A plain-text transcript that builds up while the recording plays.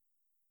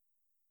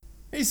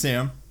Hey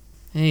Sam,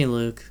 Hey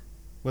Luke.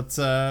 what's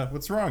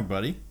wrong,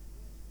 buddy?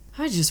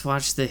 I just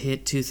watched the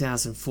hit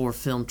 2004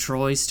 film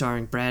Troy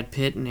starring Brad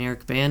Pitt and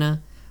Eric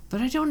Bana,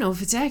 but I don't know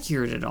if it's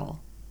accurate at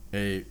all.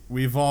 Hey,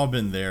 we've all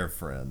been there,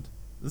 friend.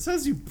 This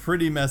has you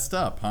pretty messed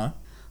up, huh?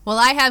 Well,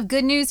 I have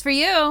good news for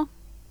you.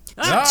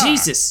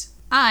 Jesus!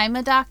 I'm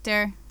a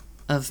doctor.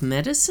 Of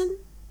medicine?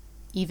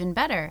 Even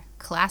better,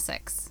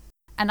 classics.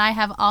 And I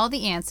have all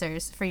the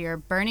answers for your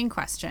burning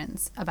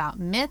questions about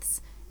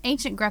myths,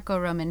 ancient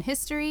Greco-Roman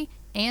history,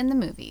 and the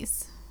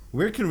movies.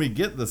 Where can we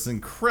get this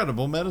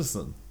incredible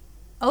medicine?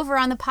 Over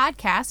on the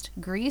podcast,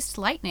 Greased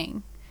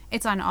Lightning.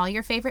 It's on all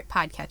your favorite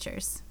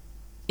podcatchers.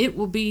 It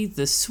will be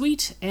the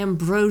sweet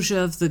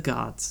ambrosia of the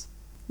gods.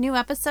 New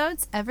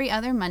episodes every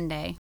other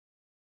Monday.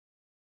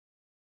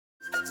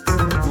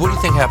 What do you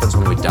think happens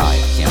when we die,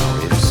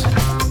 Keanu Reeves?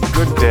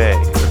 Good day.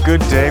 A good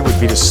day would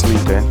be to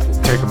sleep in,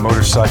 take a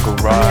motorcycle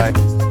ride.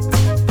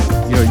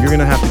 You know, you're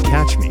gonna have to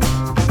catch me.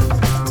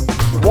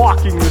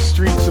 Walking the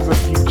streets of the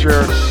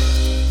future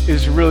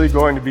is really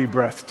going to be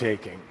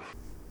breathtaking.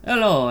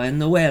 Hello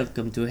and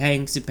welcome to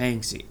Hanksy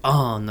Panksy,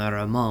 Honor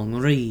Among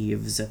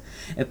Reeves, a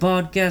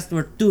podcast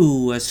where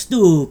two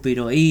stupid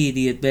or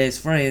idiot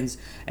best friends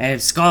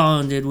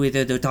absconded with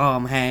the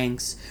Tom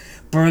Hanks,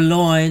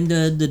 purloined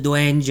the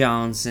Dwayne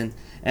Johnson,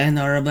 and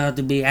are about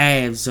to be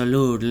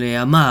absolutely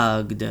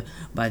mugged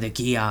by the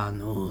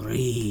Keanu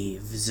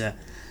Reeves.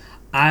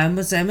 I'm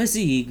a Samus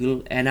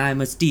Eagle, and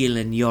I'm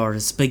stealing your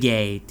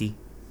spaghetti.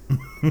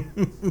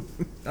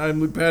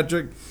 I'm Luke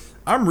Patrick.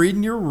 I'm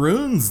reading your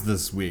runes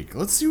this week.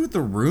 Let's see what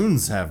the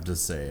runes have to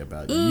say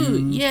about Ooh,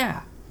 you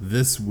yeah.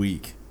 this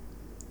week.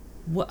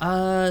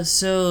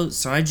 So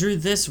I drew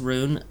this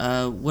rune.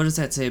 What does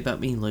that say about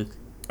me, Luke?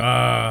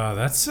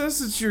 That says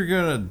that you're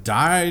gonna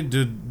die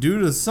due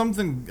to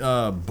something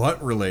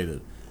butt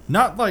related.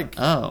 Not like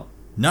Oh.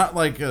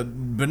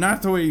 but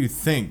not the way you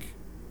think.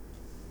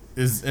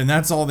 And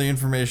that's all the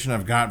information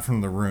I've got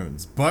from the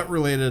runes. Butt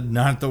related,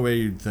 not the way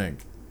you'd think.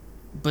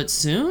 But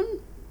soon?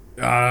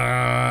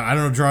 I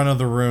don't know, draw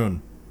another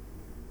rune.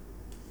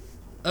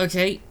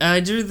 Okay,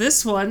 I drew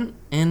this one,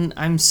 and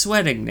I'm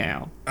sweating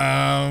now.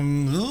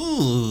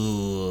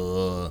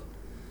 Ooh.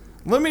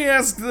 Let me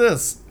ask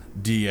this.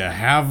 Do you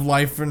have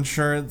life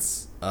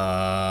insurance?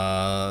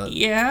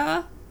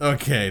 Yeah?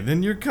 Okay,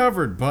 then you're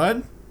covered,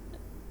 bud.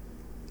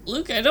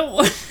 Luke, I don't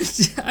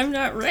want I'm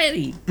not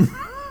ready.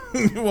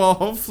 Well,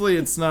 hopefully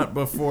it's not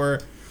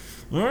before...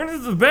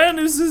 The bad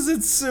news is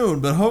it's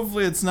soon, but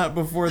hopefully it's not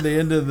before the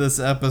end of this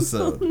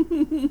episode.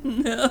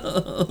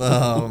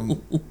 No.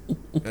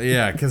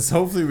 Yeah, because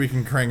hopefully we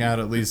can crank out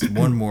at least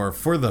one more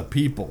for the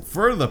people.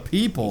 For the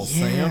people,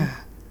 Sam.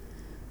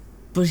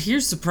 But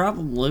here's the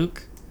problem,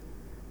 Luke.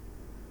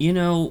 You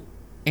know,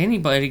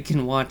 anybody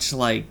can watch,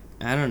 10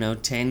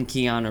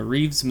 Keanu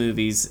Reeves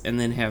movies and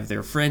then have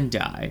their friend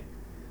die.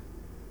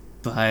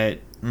 But,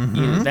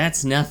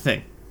 that's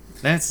nothing.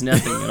 That's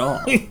nothing at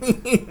all.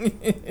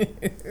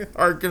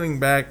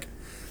 Harkening back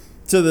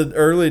to the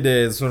early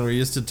days when we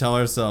used to tell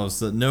ourselves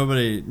that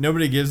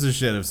nobody gives a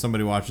shit if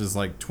somebody watches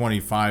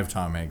 25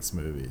 Tom Hanks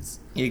movies.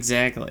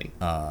 Exactly.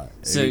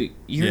 So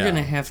you're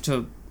gonna have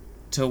to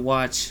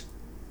watch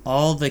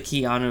all the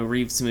Keanu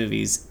Reeves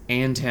movies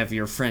and have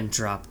your friend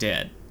drop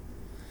dead.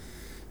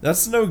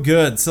 That's no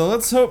good. So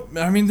let's hope.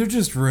 I mean, they're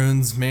just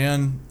runes,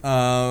 man.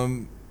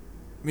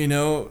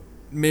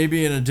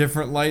 Maybe in a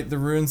different light, the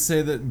runes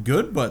say that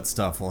good butt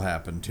stuff will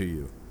happen to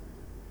you.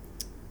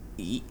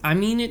 I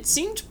mean, it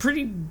seemed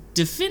pretty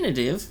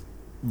definitive.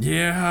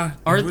 Yeah.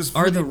 Are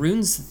the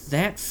runes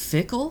that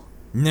fickle?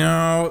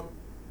 No,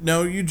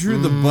 you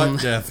drew the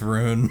butt death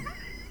rune.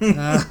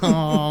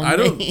 Oh, I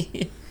don't.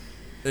 man.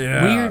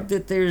 Yeah. Weird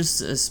that there's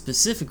a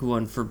specific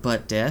one for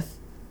butt death.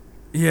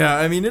 Yeah,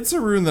 I mean, it's a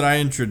rune that I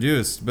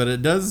introduced, but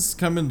it does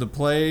come into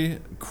play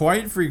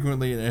quite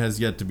frequently, and it has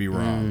yet to be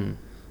wrong.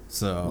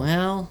 So.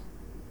 Well,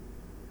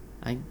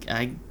 I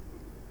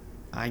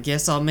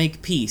guess I'll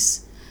make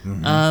peace.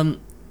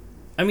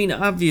 I mean,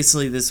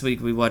 obviously this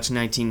week we watched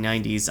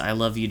 1990's I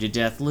Love You to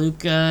Death.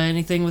 Luke,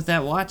 anything with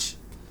that watch?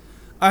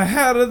 I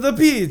had the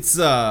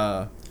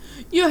pizza.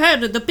 You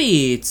had the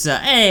pizza.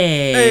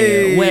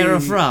 Hey, where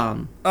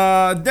from?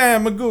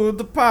 Damn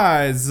good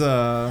pies.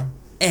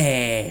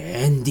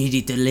 And did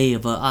it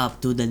live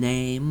up to the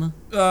name?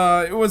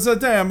 It was a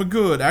damn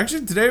good.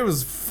 Actually, today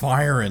was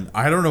firing.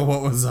 I don't know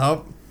what was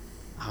up.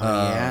 Oh,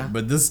 yeah?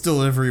 But this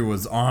delivery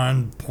was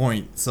on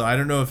point. So I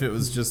don't know if it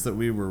was just that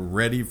we were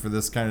ready for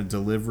this kind of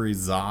delivery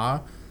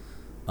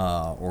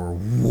or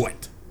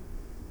what.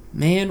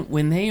 Man,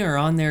 when they are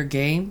on their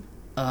game,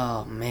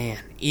 oh man,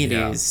 it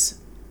is.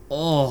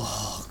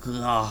 Oh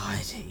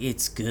God,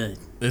 it's good.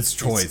 It's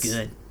choice. It's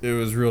good. It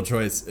was real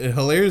choice.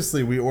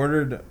 Hilariously, I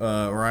ordered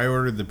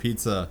the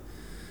pizza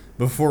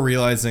before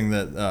realizing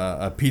that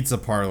a pizza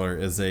parlor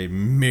is a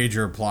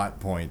major plot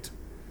point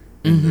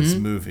in this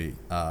movie.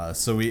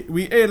 So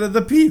we ate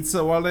the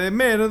pizza while they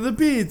made the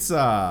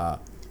pizza.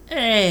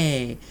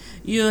 Hey,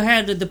 you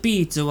had the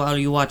pizza while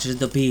you watched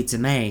the Pizza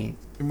Man.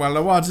 While I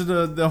watched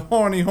the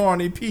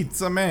horny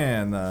pizza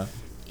man.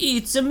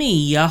 It's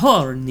me,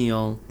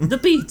 Hornio, the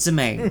pizza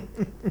man.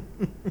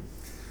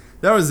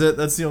 That was it.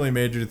 That's the only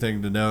major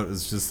thing to note.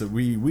 Is just that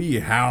we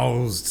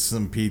housed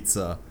some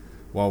pizza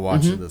while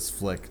watching this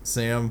flick.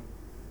 Sam,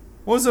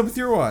 what was up with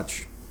your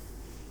watch?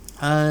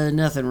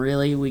 Nothing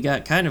really. We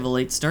got kind of a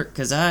late start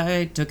because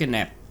I took a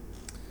nap.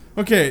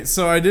 Okay,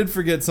 so I did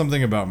forget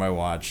something about my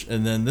watch,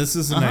 and then this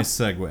is a nice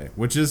segue,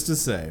 which is to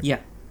say, Yeah.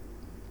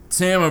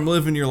 Sam, I'm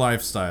living your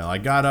lifestyle. I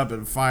got up at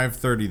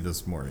 5:30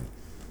 this morning.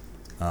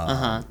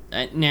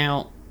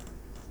 Now,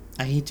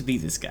 I hate to be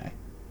this guy.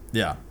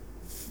 Yeah.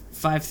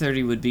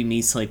 5:30 would be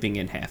me sleeping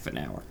in half an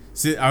hour.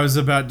 See, I was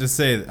about to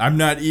say, I'm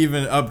not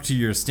even up to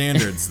your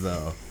standards,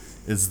 though,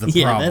 is the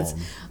Yeah,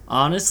 problem.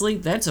 honestly,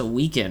 that's a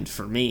weekend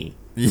for me.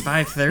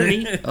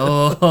 5:30?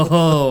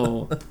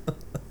 Oh.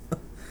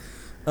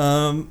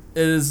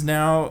 It is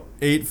now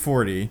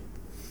 8:40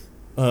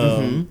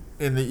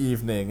 in the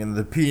evening, in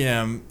the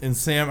PM, and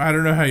Sam, I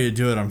don't know how you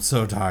do it. I'm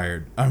so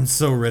tired. I'm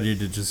so ready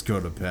to just go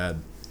to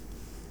bed.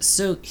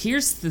 So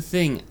here's the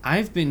thing.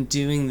 I've been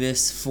doing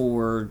this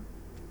for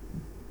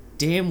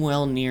damn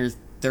well near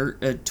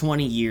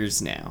 20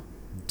 years now.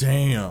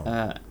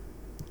 Damn.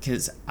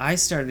 Because I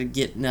started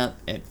getting up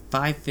at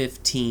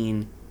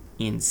 5:15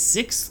 in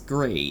 6th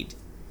grade.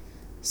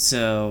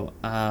 So,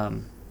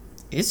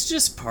 it's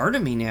just part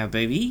of me now,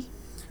 baby.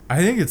 I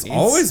think it's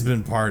always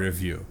been part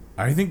of you.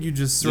 I think you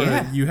just sort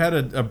Yeah. of, you had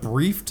a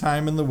brief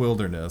time in the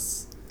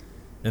wilderness,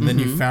 and then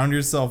you found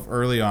yourself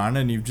early on,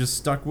 and you've just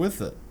stuck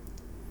with it.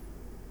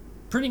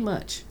 Pretty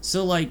much.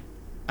 So, like,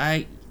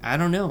 I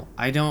don't know.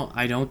 I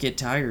don't get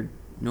tired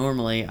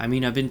normally. I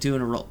mean, I've been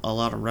doing a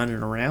lot of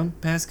running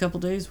around past couple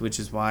days, which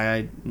is why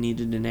I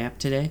needed a nap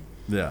today.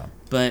 Yeah.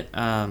 But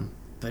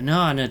no,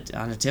 on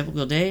a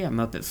typical day, I'm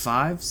up at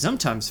 5,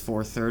 sometimes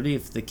 4:30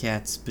 if the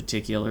cat's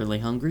particularly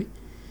hungry.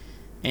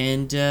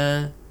 And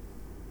I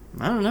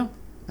don't know.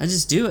 I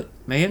just do it,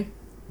 man.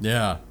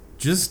 Yeah.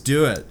 Just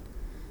do it.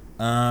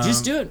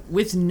 Just do it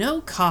with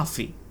no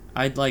coffee,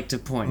 I'd like to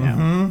point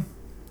out.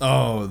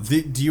 Oh,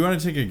 do you want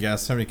to take a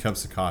guess how many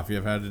cups of coffee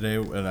I've had today,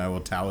 and I will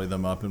tally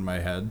them up in my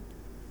head?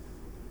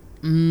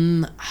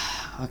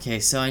 Okay,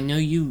 so I know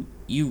you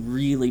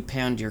really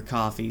pound your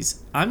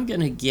coffees. I'm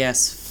gonna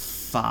guess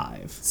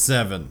 5.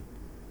 7.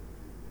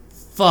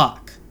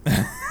 Fuck.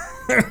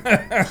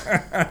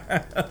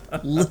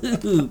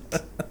 Luke.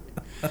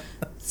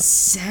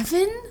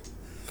 7?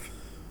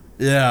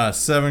 Yeah,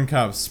 7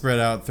 cups spread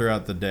out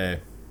throughout the day.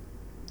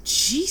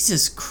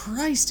 Jesus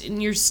Christ,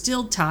 and you're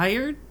still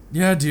tired?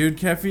 Yeah, dude,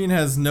 caffeine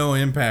has no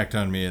impact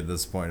on me at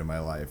this point in my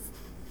life.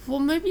 Well,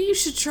 maybe you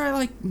should try,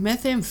 like,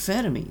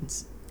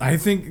 methamphetamines. I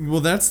think,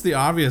 well, that's the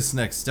obvious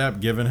next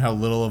step, given how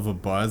little of a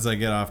buzz I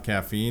get off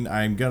caffeine.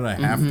 I'm gonna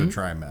have to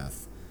try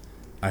meth,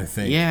 I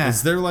think. Yeah.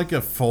 Is there like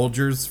a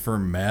Folgers for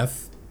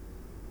meth?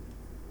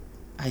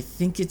 I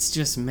think it's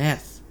just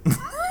meth.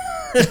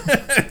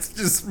 It's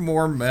just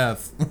more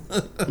meth.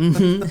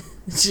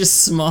 It's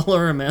just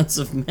smaller amounts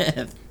of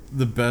meth.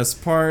 The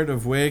best part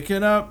of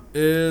waking up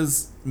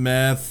is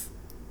meth.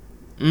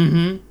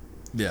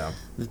 Yeah.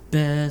 The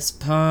best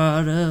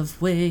part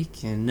of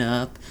waking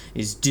up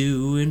is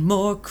doing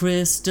more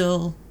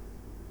crystal.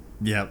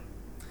 Yep.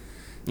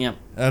 Yep.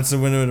 That's a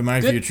window into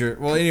my Good- future.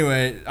 Well,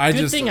 anyway,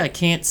 Good thing I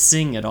can't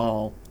sing at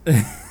all.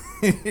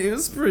 It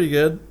was pretty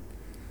good.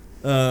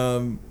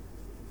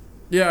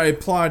 Yeah, I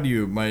applaud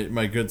you,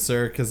 my good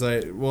sir, because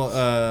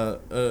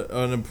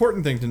an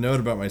important thing to note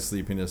about my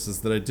sleepiness is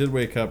that I did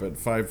wake up at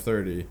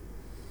 5:30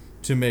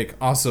 to make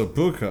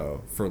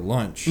ossobuco for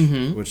lunch,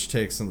 which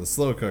takes in the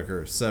slow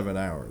cooker 7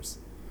 hours.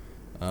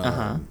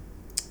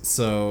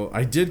 So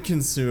I did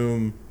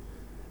consume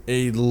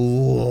a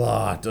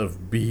lot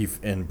of beef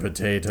and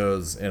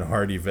potatoes and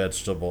hearty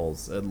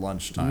vegetables at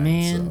lunchtime.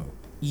 Man, so.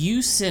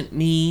 you sent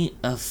me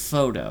a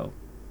photo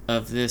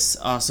of this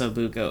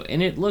ossobuco,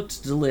 and it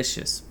looked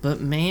delicious.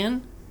 But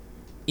man,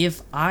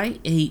 if I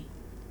ate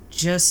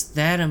just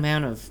that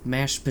amount of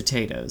mashed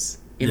potatoes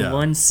in Yeah.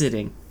 one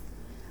sitting,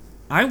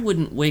 I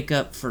wouldn't wake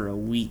up for a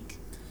week.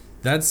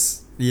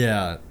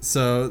 Yeah.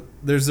 So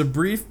there's a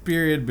brief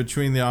period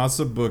between the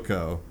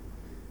ossobuco,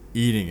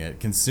 eating it,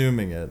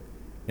 consuming it,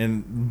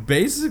 and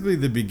basically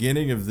the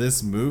beginning of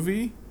this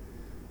movie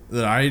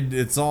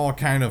it's all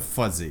kind of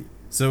fuzzy.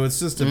 So it's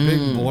just a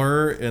big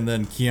blur, and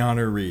then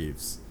Keanu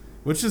Reeves,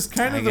 which is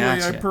kind of the way I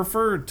gotcha.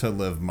 prefer to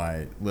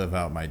live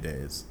out my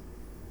days.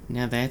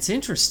 Now that's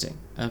interesting.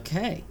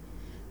 Okay.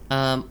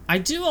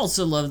 I do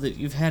also love that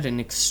you've had an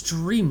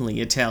extremely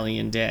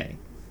Italian day.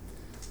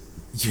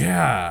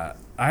 Yeah,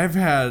 I've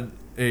had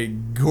a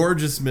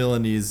gorgeous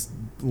Milanese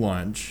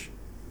lunch,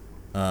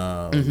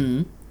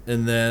 and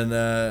then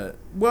a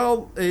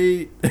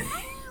a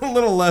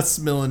little less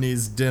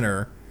Milanese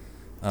dinner.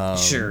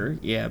 Sure,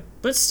 yeah,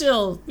 but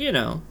still,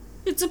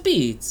 it's a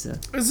pizza.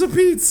 It's a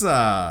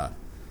pizza,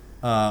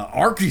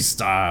 Archie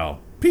style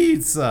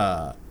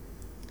pizza.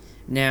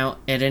 Now,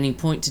 at any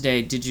point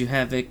today, did you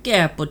have a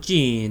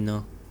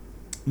cappuccino,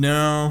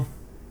 No,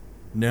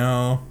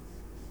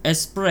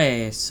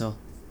 espresso?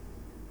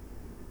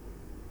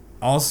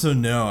 Also,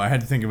 no. I had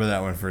to think about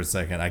that one for a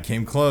second. I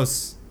came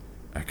close.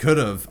 I could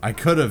have.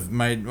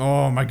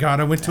 Oh my God!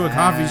 I went to a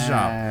coffee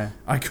shop.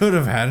 I could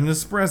have had an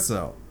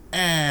espresso.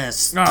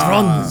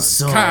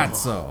 Stronzo.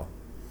 Cazzo.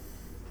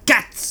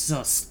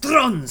 Cazzo.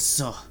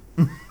 Stronzo.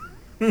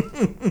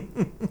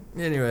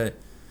 Anyway,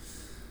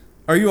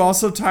 are you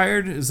also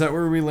tired? Is that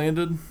where we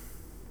landed?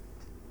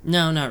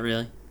 No, not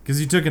really. Because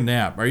you took a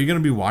nap. Are you gonna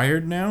be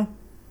wired now?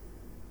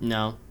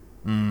 No.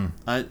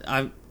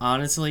 I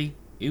honestly,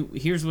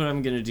 here's what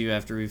I'm gonna do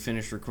after we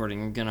finish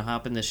recording. I'm gonna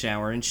hop in the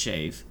shower and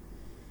shave.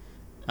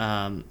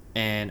 And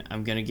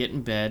I'm gonna get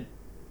in bed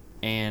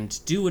and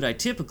do what I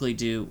typically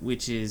do,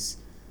 which is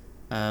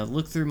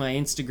look through my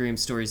Instagram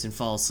stories and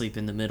fall asleep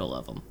in the middle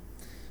of them.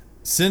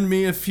 Send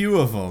me a few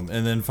of them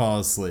and then fall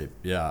asleep.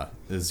 Yeah,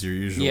 is your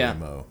usual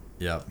MO.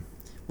 Yep.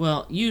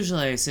 Well,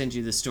 usually I send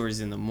you the stories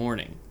in the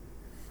morning.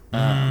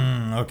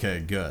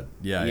 Okay, good.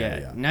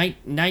 Yeah.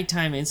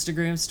 Nighttime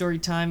Instagram story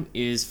time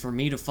is for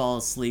me to fall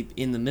asleep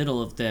in the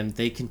middle of them.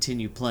 They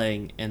continue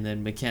playing, and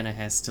then McKenna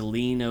has to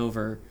lean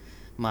over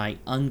my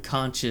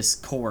unconscious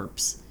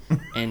corpse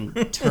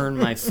and turn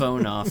my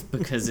phone off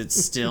because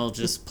it's still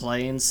just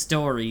playing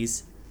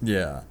stories.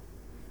 Yeah.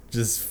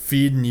 Just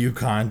feeding you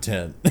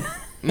content.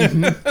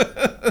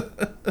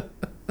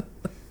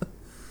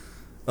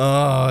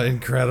 Oh,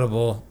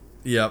 incredible.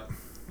 Yep.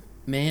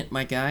 Man,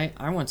 my guy,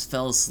 I once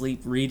fell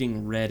asleep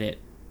reading Reddit.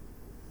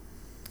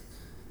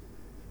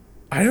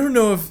 I don't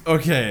know if...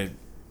 Okay.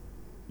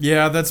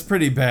 Yeah, that's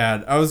pretty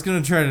bad. I was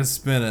going to try to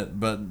spin it,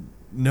 but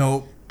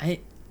nope.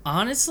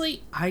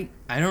 Honestly, I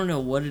don't know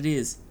what it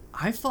is.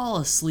 I fall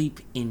asleep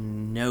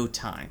in no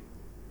time.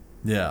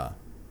 Yeah.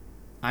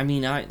 I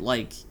mean,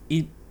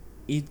 it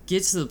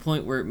gets to the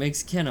point where it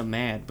makes Kenna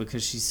mad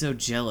because she's so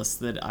jealous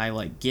that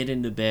I, get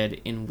into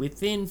bed and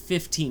within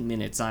 15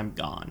 minutes I'm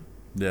gone.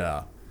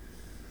 Yeah.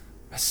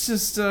 It's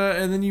just,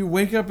 and then you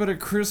wake up at a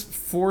crisp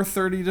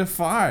 4:30 to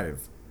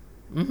 5.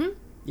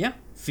 Yeah.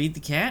 Feed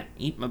the cat,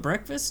 eat my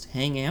breakfast,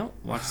 hang out,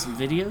 watch some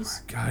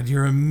videos. God,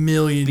 you're a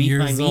million Beat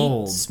years my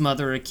old. meat,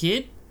 smother a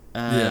kid,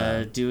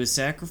 do a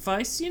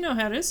sacrifice. You know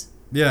how it is.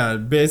 Yeah,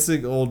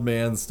 basic old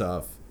man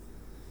stuff.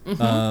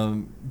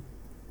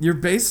 You're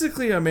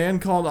basically a man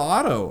called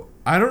Otto.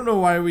 I don't know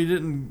why we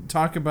didn't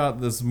talk about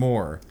this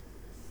more.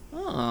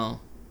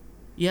 Oh.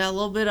 Yeah, a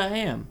little bit I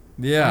am.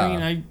 Yeah. I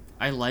mean,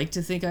 I like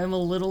to think I'm a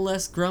little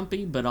less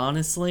grumpy, but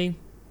honestly,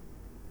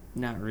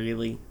 not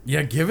really.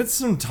 Yeah, give it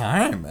some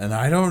time, and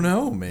I don't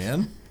know,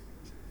 man.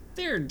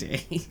 There are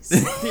days.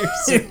 There are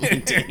certainly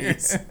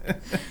days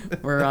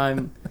where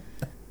I'm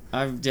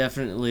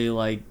definitely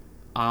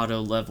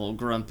auto level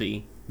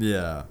grumpy.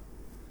 Yeah.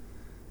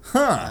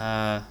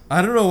 Huh.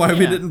 I don't know why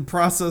we didn't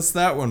process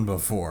that one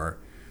before.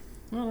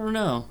 I don't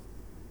know.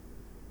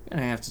 I'm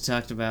gonna have to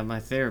talk about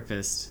my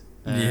therapist.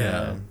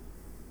 Yeah.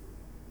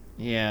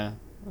 Yeah.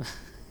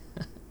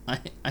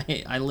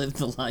 I live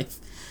the life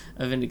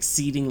of an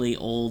exceedingly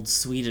old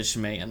Swedish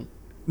man.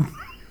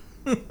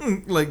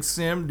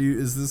 Sam,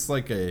 is this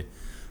a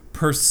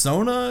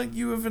persona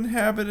you have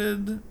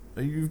inhabited,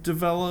 you've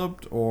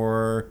developed,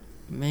 or...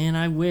 Man,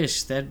 I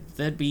wish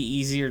that'd be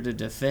easier to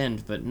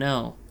defend, but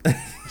no.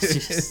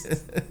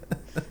 It's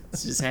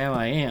just how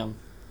I am.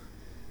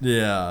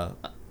 Yeah.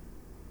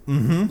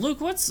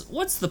 Luke,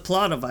 what's the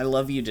plot of I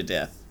Love You to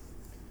Death?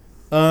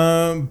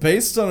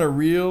 Based on a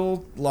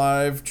real,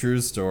 live,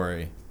 true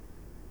story.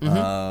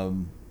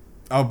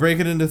 I'll break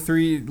it into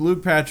 3.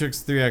 Luke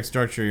Patrick's 3-act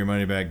structure, your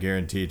money back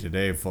guarantee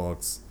today,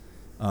 folks.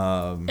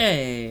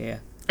 Hey,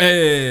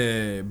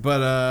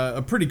 but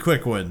a pretty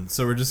quick one,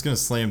 so we're just gonna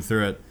slam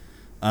through it.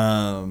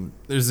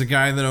 There's a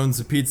guy that owns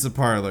a pizza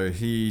parlor.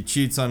 He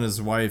cheats on his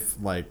wife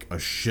like a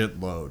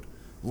shitload.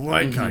 A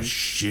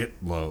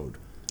shitload.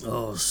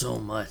 Oh, so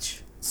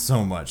much.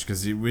 So much,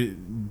 because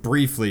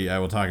briefly I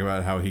will talk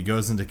about how he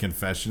goes into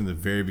confession at the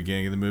very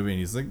beginning of the movie, and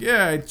he's like,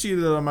 yeah, I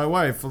cheated on my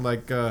wife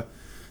for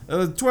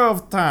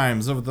 12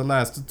 times over the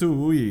last 2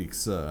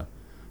 weeks.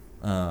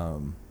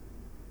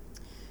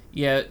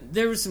 Yeah,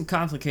 there was some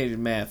complicated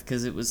math,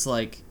 because it was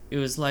like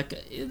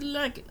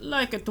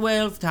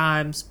 12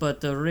 times, but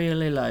the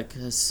really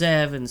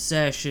 7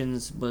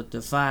 sessions, but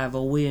the 5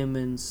 are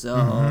women,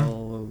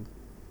 so...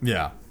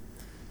 Yeah.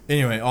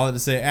 Anyway, all that to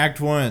say, Act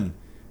 1,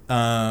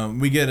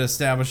 we get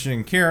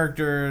establishing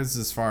characters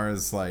as far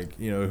as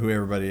who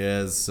everybody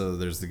is. So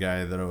there's the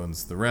guy that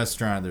owns the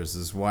restaurant. There's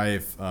his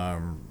wife,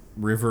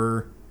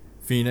 River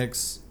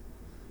Phoenix.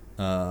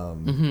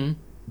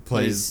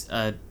 Plays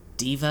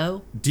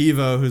Devo,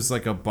 who's a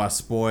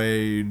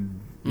busboy,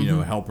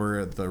 helper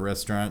at the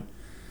restaurant.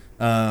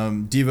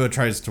 Devo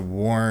tries to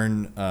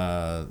warn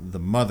the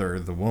mother,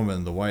 the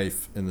woman, the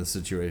wife in the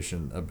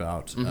situation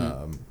about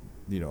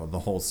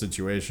the whole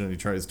situation. He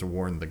tries to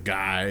warn the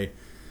guy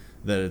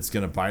that it's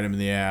going to bite him in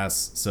the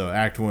ass. So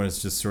Act 1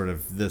 is just sort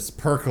of this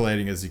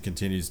percolating as he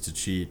continues to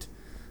cheat,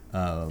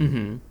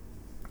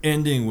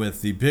 ending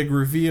with the big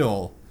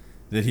reveal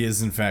that he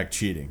is in fact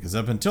cheating. Because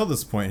up until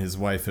this point, his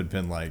wife had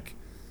been like,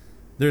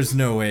 there's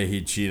no way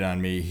he'd cheat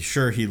on me.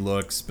 Sure, he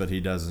looks, but he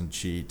doesn't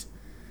cheat.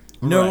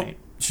 No, right.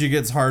 She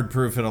gets hard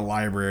proof at a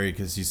library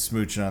because he's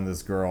smooching on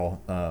this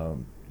girl.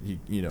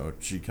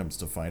 she comes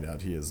to find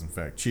out he is in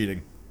fact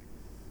cheating.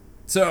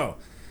 So,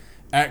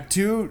 Act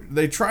 2,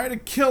 they try to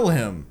kill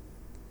him.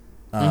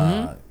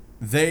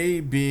 They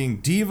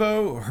being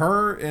Devo,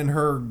 her, and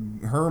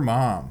her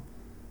mom.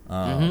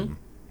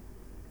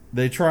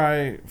 They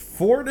try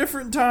 4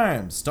 different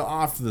times to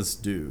off this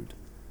dude.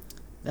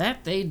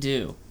 That they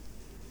do.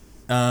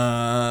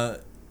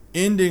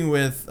 Ending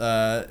with,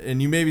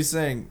 and you may be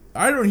saying,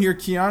 I don't hear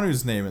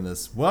Keanu's name in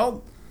this.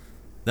 Well,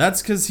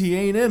 that's because he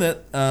ain't in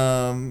it.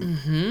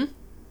 And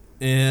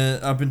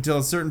up until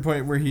a certain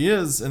point where he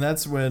is, and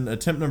that's when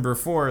attempt number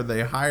 4,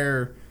 they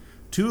hire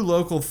 2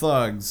 local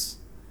thugs,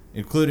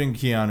 including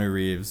Keanu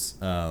Reeves,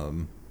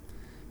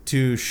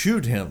 to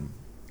shoot him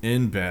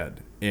in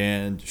bed.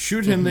 And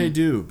shoot him they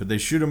do, but they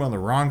shoot him on the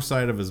wrong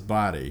side of his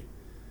body.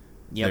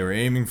 Yep. They were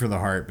aiming for the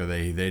heart, but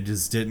they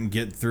just didn't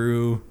get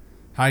through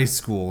high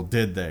school,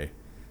 did they?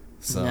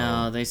 So,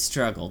 no, they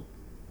struggled.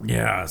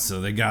 Yeah,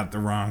 so they got the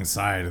wrong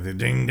side of the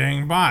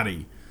ding-dang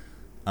body.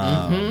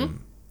 So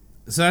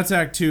that's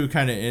Act 2,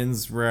 kind of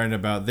ends right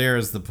about there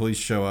as the police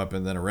show up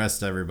and then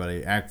arrest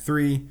everybody. Act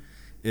 3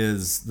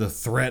 is the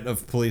threat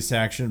of police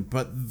action,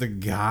 but the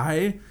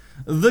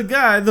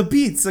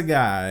pizza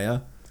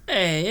guy...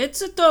 Hey,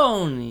 it's a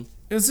Tony.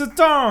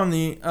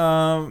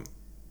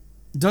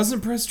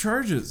 Doesn't press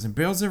charges and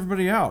bails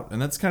everybody out. And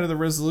that's kind of the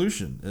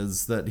resolution,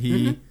 is that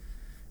he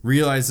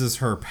realizes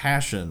her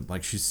passion.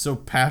 Like, she's so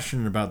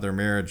passionate about their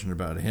marriage and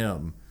about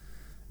him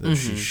that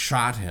she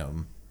shot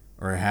him,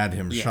 or had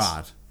him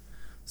shot.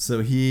 So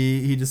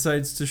he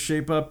decides to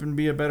shape up and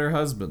be a better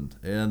husband.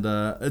 And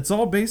it's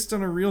all based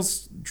on a real,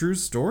 true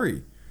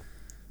story.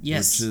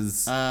 Yes. Which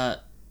is...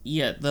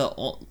 yeah,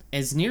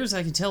 as near as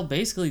I can tell,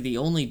 basically the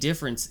only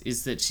difference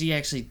is that she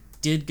actually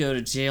did go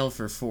to jail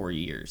for 4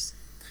 years.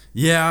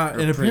 Yeah,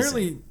 and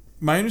apparently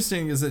my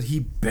understanding is that he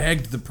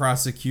begged the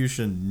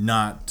prosecution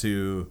not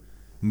to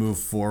move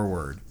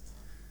forward.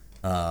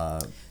 So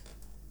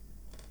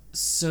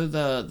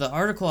the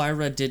article I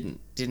read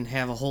didn't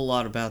have a whole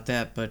lot about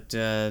that, but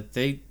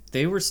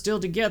they were still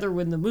together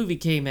when the movie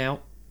came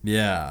out.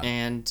 Yeah,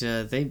 and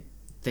they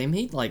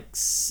made like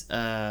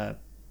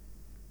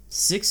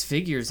 6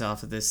 figures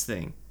off of this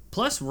thing,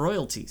 plus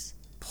royalties.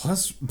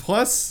 Plus,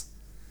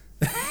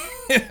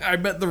 I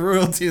bet the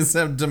royalties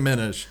have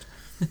diminished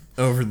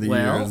over the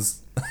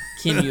years.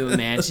 Can you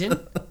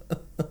imagine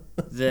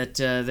that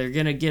they're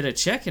gonna get a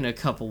check in a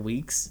couple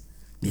weeks?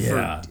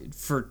 Yeah,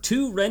 for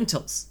 2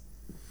 rentals.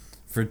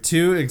 For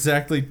 2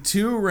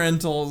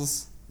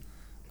 rentals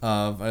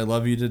of "I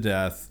Love You to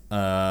Death"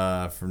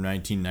 from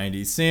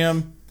 1990.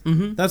 Sam,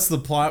 that's the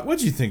plot.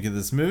 What'd you think of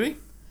this movie?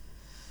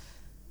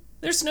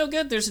 There's no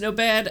good, there's no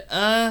bad.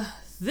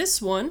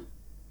 This one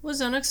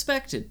was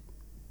unexpected.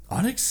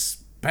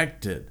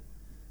 Unexpected?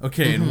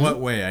 Okay, in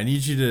what way? I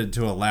need you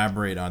to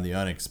elaborate on the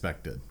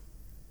unexpected.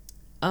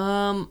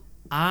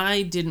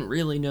 I didn't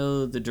really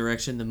know the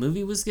direction the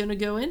movie was going to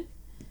go in,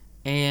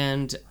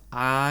 and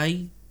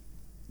I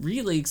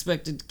really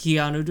expected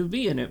Keanu to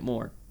be in it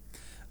more.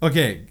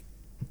 Okay,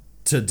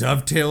 to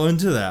dovetail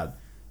into that,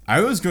 I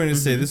was going to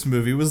say this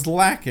movie was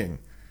lacking.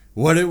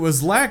 What it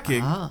was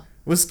lacking...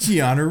 was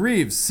Keanu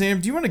Reeves.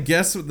 Sam, do you want to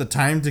guess what the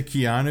time to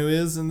Keanu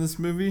is in this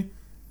movie?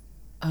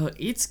 Oh,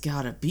 it's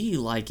gotta be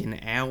like an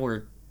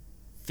hour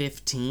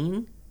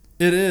 15.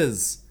 It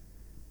is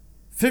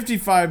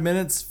 55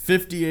 minutes,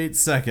 58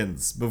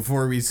 seconds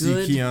before we see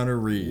Keanu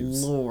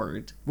Reeves.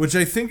 Lord. Which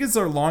I think is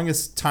our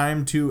longest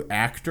time to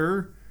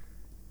actor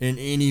in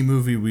any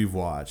movie we've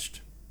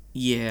watched.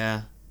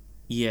 Yeah.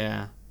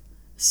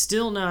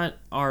 Still not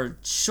our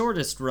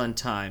shortest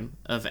runtime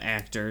of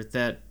actor.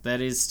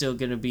 That is still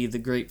going to be the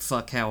great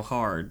Fuck How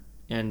Hard,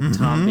 and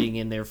Tom being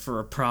in there for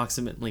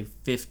approximately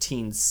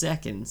 15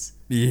 seconds.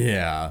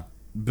 Yeah,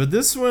 but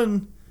this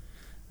one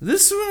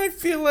I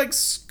feel like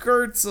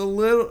skirts a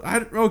little.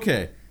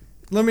 Okay,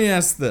 let me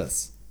ask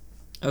this.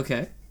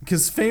 Okay.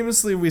 Because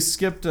famously we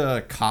skipped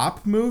a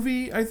cop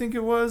movie, I think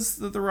it was,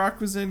 that The Rock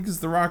was in,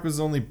 because The Rock was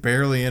only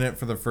barely in it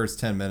for the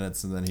first 10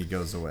 minutes and then he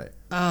goes away.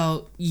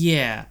 Oh,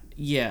 yeah.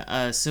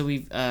 So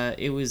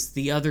it was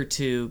the other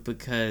 2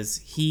 because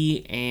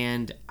he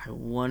and I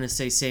want to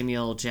say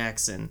Samuel L.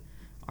 Jackson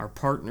are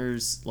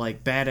partners,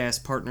 like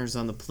badass partners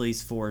on the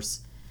police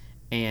force,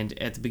 and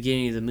at the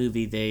beginning of the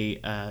movie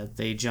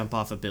they jump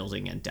off a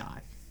building and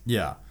die.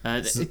 Yeah.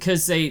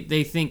 Because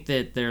they think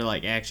that they're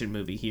like action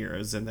movie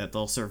heroes and that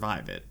they'll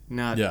survive it.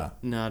 Not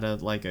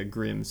a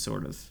grim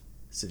sort of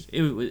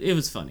situation. It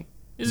was funny.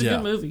 It was a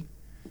good movie.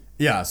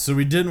 Yeah, so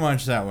we did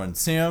watch that one.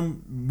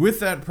 Sam, with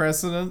that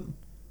precedent,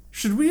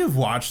 should we have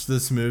watched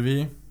this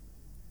movie?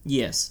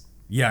 Yes.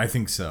 Yeah, I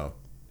think so.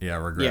 Yeah,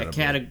 regrettably.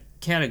 Yeah,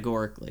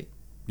 categorically.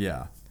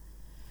 Yeah.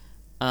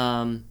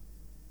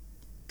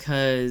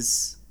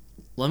 Because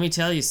let me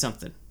tell you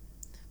something.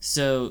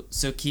 So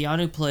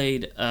Keanu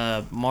played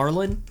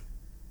Marlon,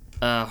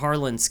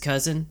 Harlan's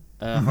cousin.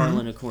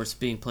 Harlan, of course,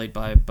 being played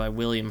by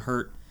William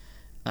Hurt.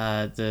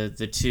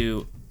 The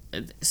 2.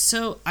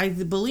 So I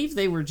believe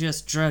they were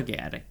just drug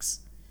addicts.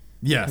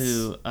 Yes.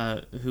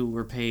 Who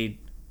were paid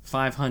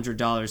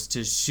 $500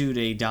 to shoot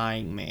a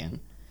dying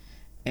man,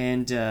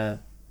 And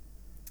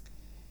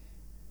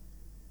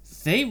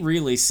they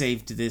really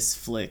saved this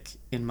flick,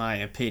 in my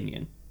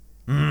opinion.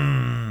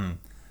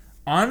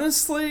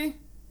 Honestly,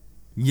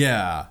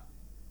 yeah.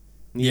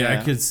 Yeah, I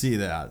Yeah. could see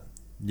that.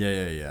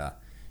 Yeah.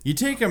 You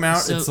take them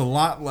out, So- it's a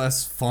lot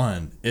less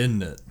fun,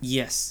 isn't it?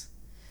 Yes.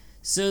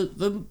 So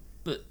the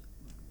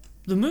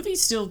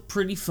movie's still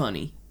pretty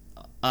funny,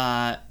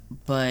 but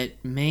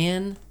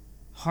man,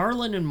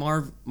 Harlan and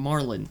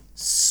Marlon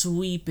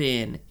sweep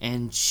in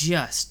and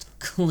just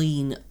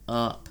clean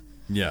up.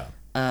 Yeah.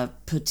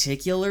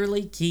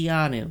 Particularly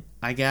Keanu.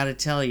 I gotta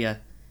tell ya,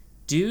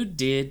 dude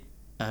did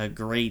a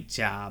great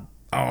job.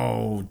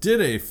 Oh, did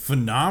a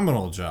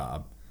phenomenal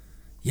job.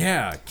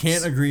 Yeah,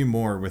 can't agree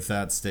more with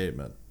that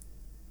statement.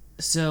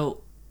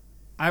 So,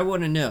 I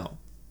want to know,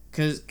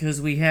 cause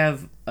we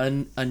have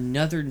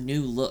another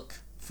new look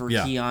for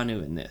Yeah.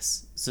 Keanu in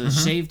this. So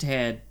shaved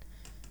head,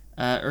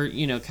 or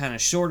kind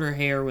of shorter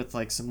hair with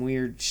like some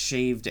weird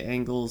shaved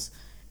angles,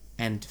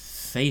 and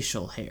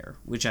facial hair,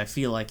 which I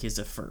feel like is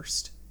a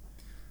first.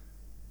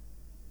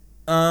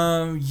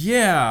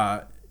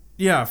 Yeah,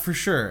 for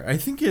sure. I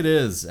think it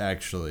is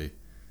actually.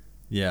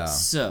 Yeah.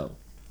 So,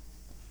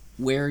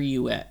 where are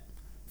you at?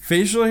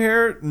 Facial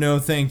hair? No,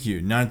 thank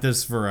you. Not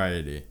this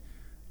variety.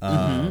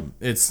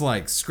 It's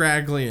like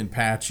scraggly and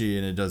patchy,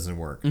 and it doesn't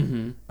work.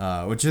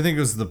 Which I think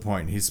was the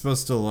point. He's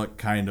supposed to look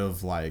kind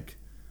of like,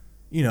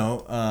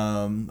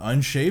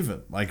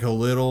 unshaven, like a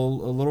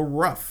little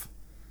rough.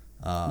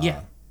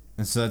 Yeah.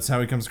 And so that's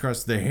how he comes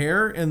across. The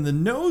hair and the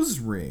nose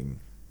ring.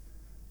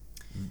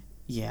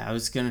 Yeah, I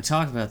was gonna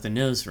talk about the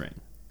nose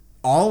ring.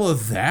 All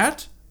of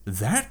that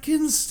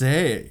can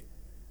stay.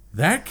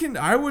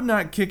 I would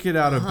not kick it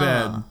out of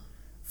bed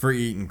for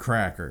eating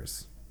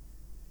crackers.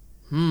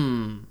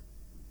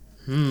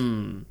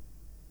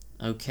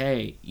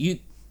 Okay, you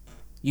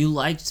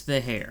liked the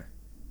hair.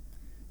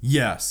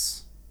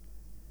 Yes.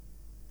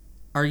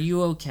 Are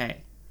you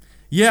okay?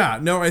 Yeah,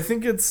 no, I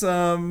think it's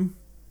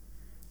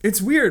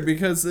weird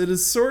because it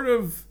is sort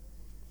of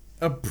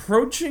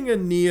approaching a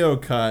neo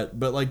cut,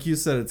 but like you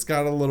said, it's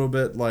got a little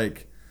bit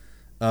like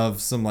of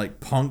some like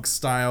punk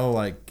style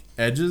like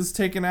edges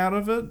taken out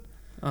of it.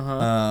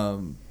 Yeah,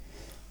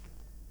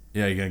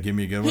 you gonna give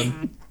me a good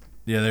one?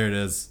 Yeah, there it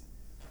is.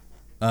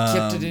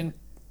 Kept it in.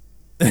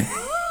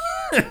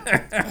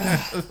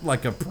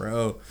 Like a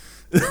pro.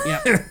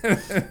 Yeah.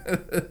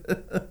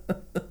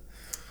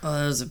 Oh,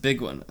 that was a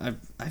big one.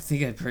 I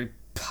think I probably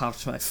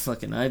popped my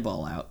fucking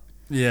eyeball out.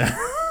 Yeah.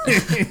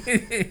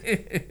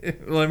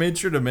 Well, I made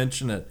sure to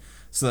mention it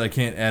so that I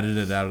can't edit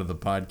it out of the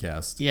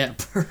podcast. Yeah,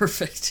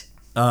 perfect.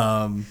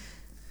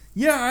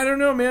 Yeah, I don't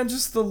know, man.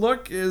 Just the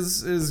look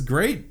is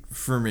great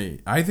for me.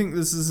 I think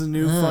this is a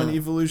new fun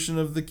evolution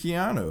of the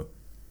Keanu.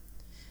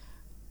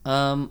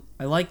 I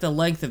like the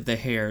length of the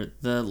hair.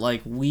 The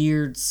like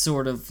weird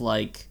sort of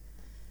like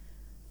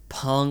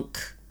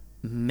punk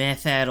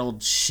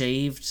meth-addled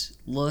shaved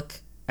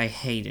look. I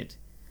hate it.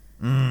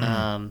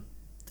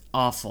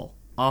 Awful.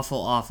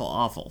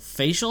 Awful.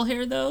 Facial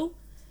hair though,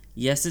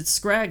 yes, it's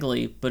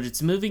scraggly, but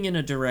it's moving in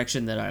a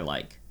direction that I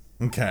like.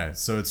 Okay,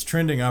 so it's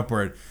trending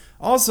upward.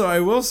 Also, I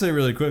will say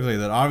really quickly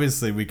that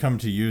obviously we come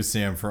to you,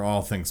 Sam, for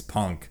all things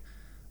punk,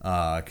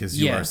 because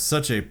you Yeah. are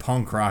such a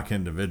punk rock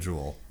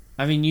individual.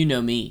 I mean, you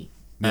know me.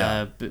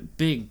 Yeah.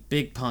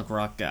 Big punk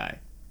rock guy.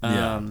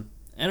 Yeah.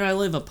 And I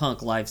live a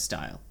punk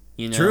lifestyle,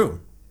 you know?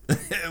 True.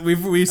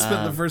 we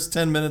spent the first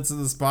 10 minutes of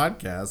this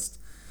podcast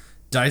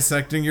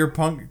dissecting your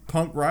punk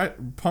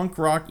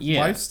rock Yeah.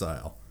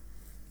 lifestyle.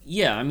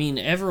 Yeah, I mean,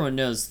 everyone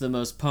knows the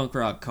most punk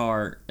rock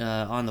car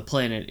on the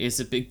planet is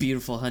a big,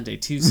 beautiful Hyundai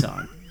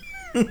Tucson.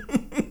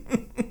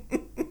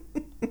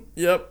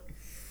 Yep.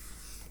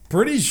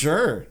 Pretty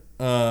sure.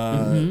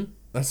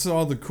 That's what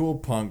all the cool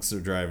punks are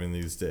driving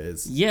these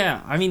days.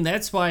 Yeah, I mean,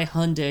 that's why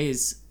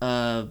Hyundai's,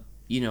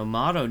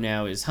 motto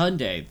now is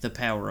Hyundai, the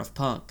power of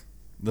punk.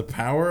 The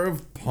power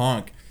of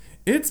punk.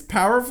 It's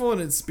powerful and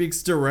it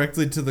speaks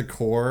directly to the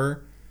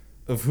core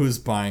of who's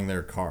buying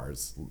their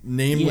cars,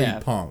 namely Yeah.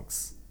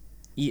 punks.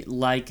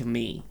 Like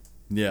me.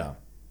 Yeah.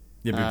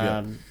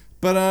 Yep.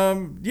 But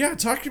yeah,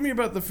 talk to me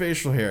about the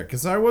facial hair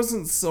because I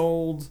wasn't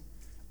sold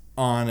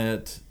on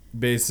it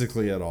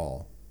basically at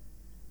all.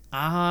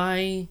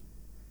 I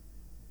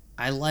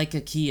like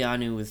a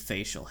Keanu with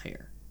facial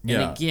hair.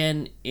 Yeah. And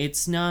again,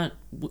 it's not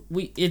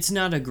it's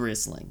not a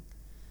grizzling,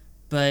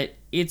 but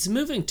it's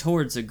moving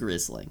towards a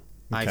grizzling,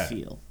 I Okay.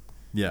 feel.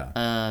 Yeah.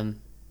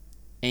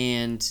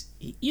 And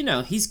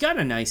he's got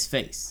a nice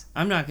face.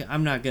 I'm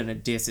not gonna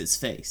diss his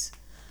face,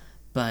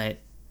 but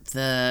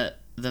the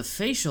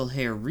facial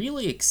hair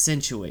really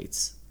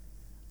accentuates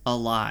a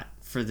lot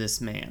for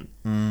this man.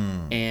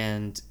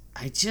 And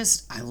I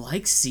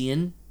like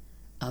seeing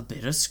a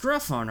bit of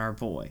scruff on our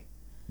boy.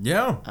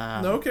 Yeah.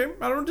 Okay.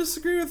 I don't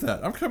disagree with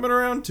that. I'm coming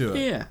around to it.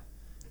 Yeah.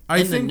 I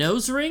And think. the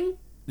nose ring?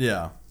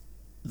 Yeah.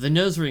 The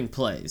nose ring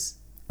plays.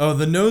 Oh,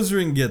 the nose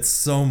ring gets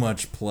so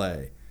much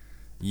play.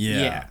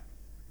 Yeah.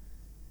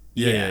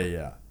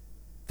 Yeah.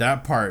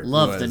 That part.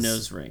 Love the was-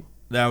 nose ring.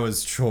 That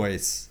was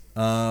choice.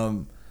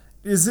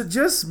 Is it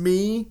just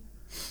me,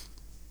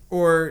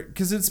 or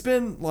because it's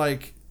been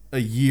like a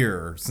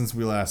year since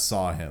we last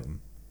saw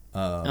him.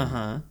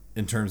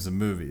 In terms of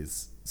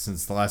movies,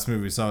 since the last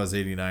movie we saw was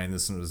 89,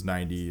 this one was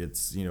 90.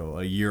 It's, you know,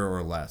 a year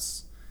or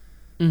less.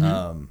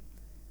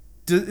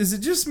 Is it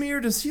just me, or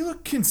does he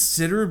look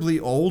considerably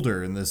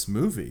older in this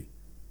movie?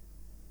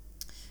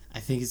 I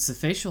think it's the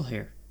facial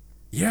hair.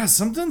 Yeah,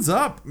 something's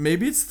up.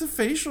 Maybe it's the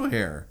facial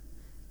hair.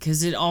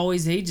 Because it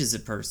always ages a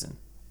person.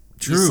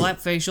 True. You slap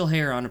facial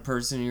hair on a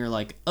person and you're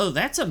like, oh,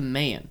 that's a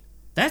man.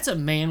 That's a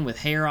man with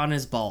hair on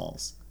his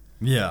balls.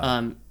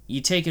 Yeah.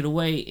 You take it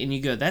away and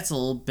you go, that's a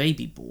little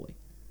baby boy.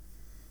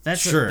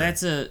 That's Sure.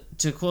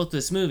 To quote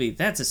this movie,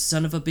 that's a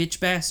son of a bitch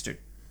bastard.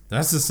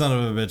 That's the son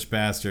of a bitch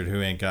bastard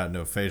who ain't got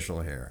no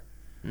facial hair.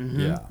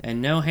 Yeah.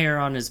 And no hair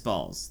on his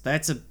balls.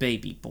 That's a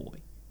baby boy.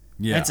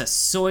 Yeah. That's a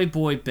soy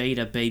boy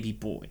beta baby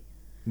boy.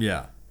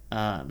 Yeah.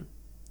 And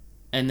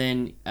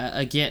then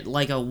again,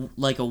 like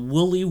a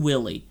woolly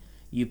willy,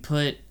 you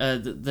put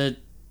the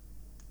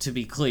to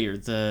be clear,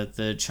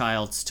 the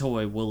child's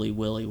toy woolly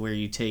willy, where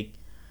you take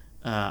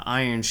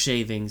iron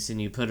shavings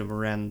and you put them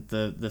around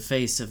the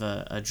face of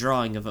a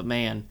drawing of a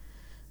man,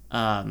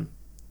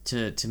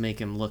 to make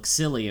him look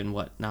silly and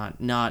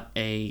whatnot, not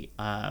a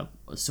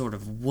sort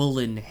of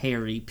woolen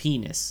hairy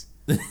penis.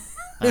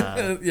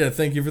 Yeah,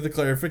 thank you for the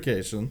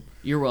clarification.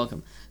 You're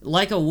welcome.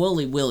 Like a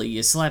woolly willy,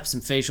 you slap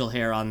some facial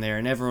hair on there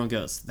and everyone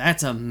goes,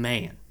 that's a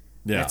man.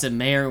 Yeah. That's a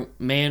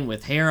man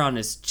with hair on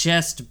his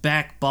chest,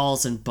 back,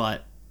 balls, and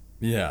butt.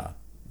 Yeah.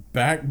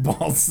 Back,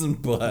 balls,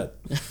 and butt.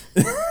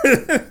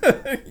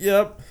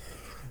 Yep.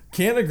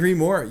 Can't agree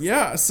more.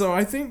 Yeah, so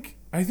I think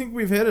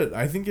we've hit it.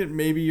 I think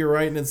maybe you're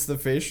right, and it's the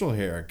facial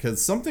hair,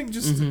 because something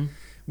just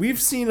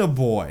we've seen a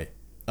boy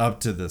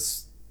up to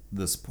this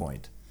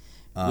point.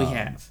 We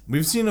have.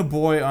 We've seen a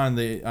boy on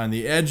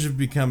the edge of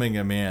becoming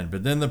a man,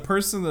 but then the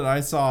person that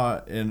I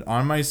saw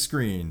on my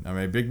screen, on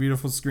my big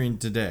beautiful screen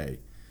today,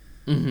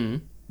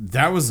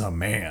 that was a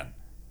man.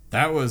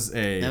 That was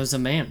a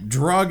man.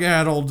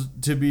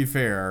 Drug-addled, to be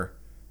fair,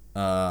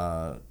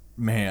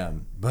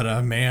 man, but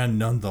a man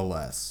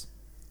nonetheless.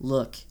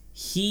 Look,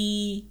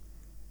 he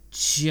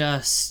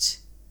just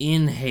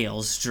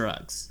inhales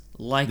drugs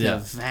like a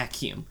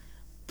vacuum,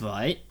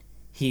 but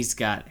he's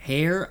got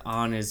hair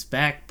on his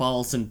back,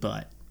 balls, and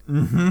butt.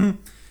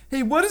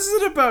 Hey, what is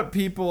it about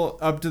people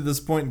up to this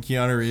point in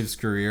Keanu Reeves'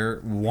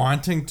 career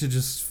wanting to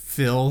just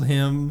fill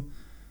him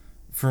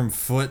from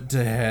foot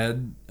to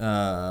head,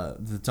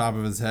 the top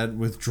of his head,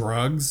 with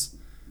drugs?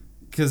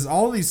 Because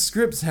all these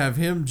scripts have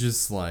him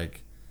just out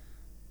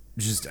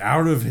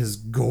of his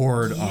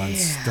gourd on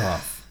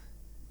stuff.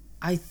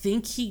 I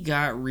think he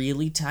got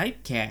really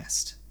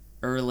typecast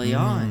early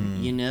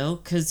on, you know,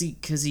 because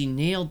he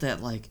nailed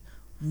that, like,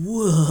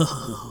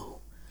 whoa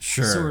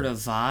sort of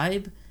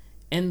vibe,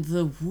 and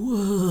the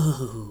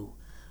whoa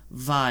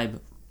vibe,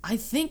 I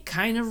think,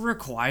 kind of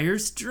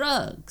requires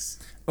drugs.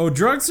 Oh,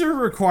 drugs are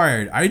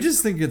required. I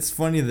just think it's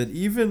funny that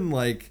even,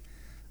 like,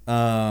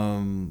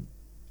 what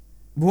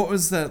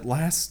was that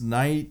last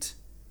night?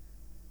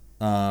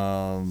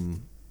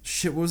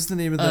 What was the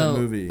name of that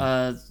movie?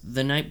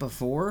 The Night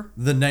Before?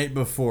 The Night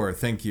Before,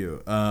 thank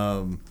you.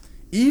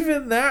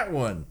 Even that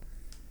one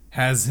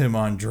has him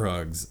on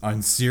drugs,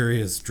 on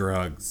serious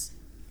drugs.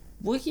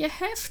 Well, you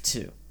have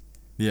to.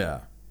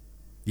 Yeah.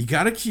 You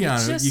gotta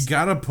Keanu, you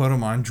gotta put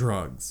him on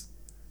drugs.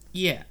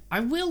 Yeah,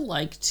 I will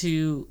like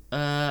to,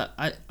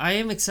 I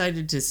am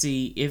excited to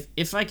see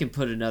if I can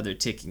put another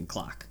ticking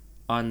clock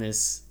on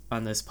this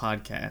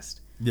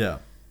podcast. Yeah.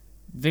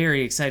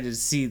 Very excited to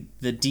see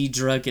the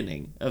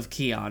de-druggening of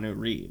Keanu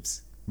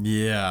Reeves.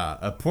 Yeah,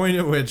 a point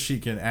at which he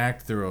can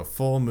act through a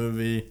full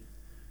movie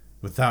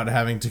without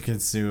having to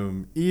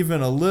consume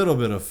even a little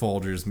bit of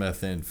Folgers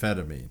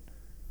methamphetamine.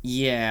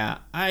 Yeah,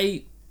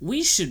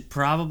 we should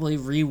probably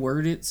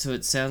reword it so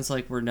it sounds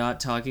like we're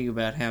not talking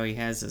about how he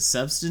has a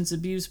substance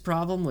abuse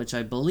problem, which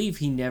I believe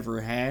he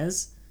never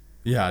has.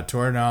 Yeah, to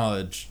our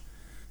knowledge.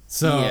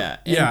 So,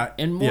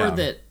 and more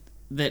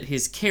that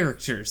his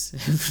characters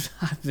have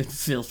not been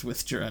filled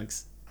with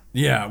drugs.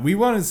 Yeah, we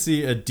want to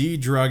see a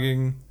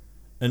de-drugging,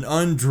 an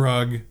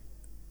undrugging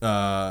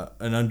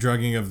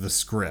of the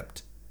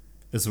script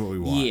is what we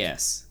want.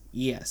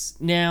 Yes.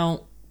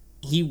 Now,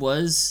 he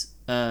was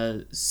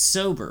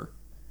sober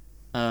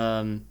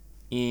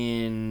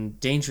in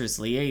Dangerous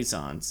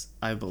Liaisons,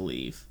 I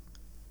believe.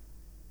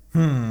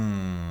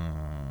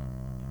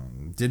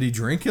 Did he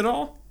drink at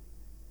all?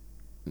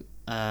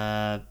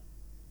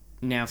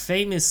 Now,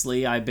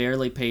 famously, I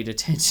barely paid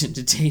attention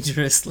to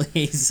Dangerous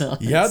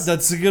Liaisons. Yeah,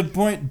 that's a good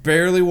point.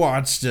 Barely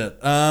watched it.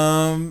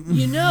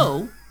 You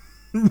know,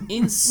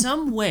 in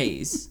some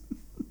ways,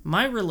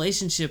 my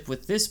relationship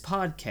with this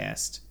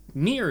podcast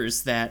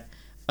mirrors that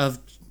of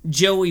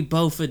Joey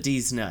Bofa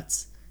D's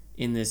nuts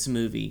in this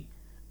movie.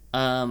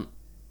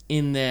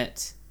 In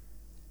that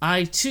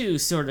I, too,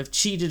 sort of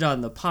cheated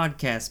on the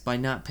podcast by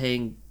not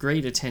paying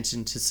great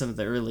attention to some of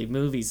the early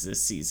movies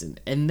this season.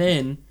 And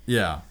then...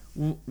 Yeah.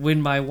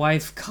 When my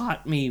wife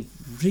caught me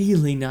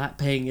really not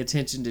paying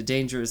attention to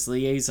Dangerous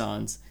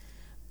Liaisons,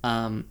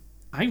 I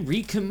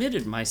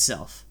recommitted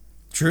myself.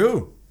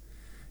 True.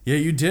 Yeah,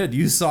 you did.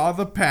 You saw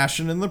the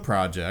passion in the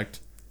project.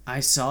 I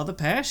saw the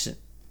passion.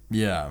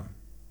 Yeah.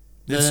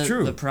 It's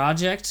true. The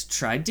project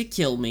tried to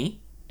kill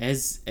me.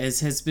 As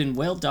has been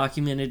well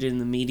documented in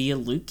the media,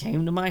 Luke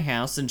came to my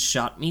house and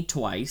shot me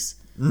twice.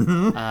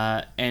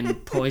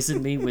 And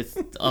poisoned me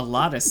with a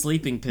lot of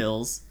sleeping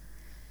pills.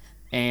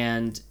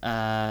 And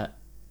I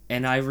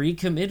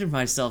recommitted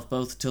myself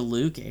both to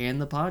Luke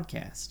and the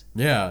podcast.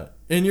 Yeah.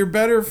 And you're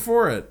better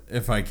for it,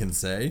 if I can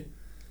say.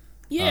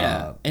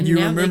 Yeah. And you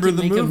now remember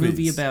they can the make a movie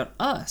movies. about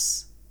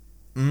us.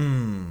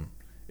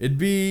 It'd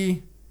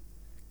be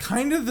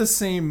kind of the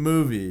same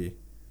movie.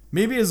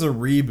 Maybe as a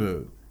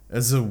reboot.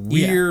 As a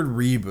weird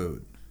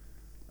reboot.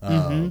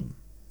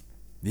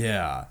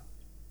 Yeah.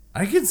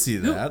 I could see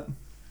that.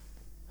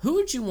 Who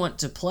would you want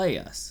to play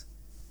us?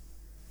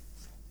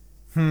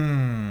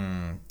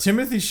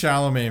 Timothy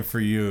Chalamet for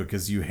you,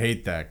 because you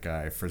hate that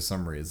guy for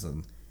some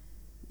reason.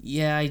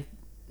 Yeah, I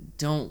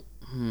don't...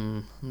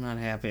 I'm not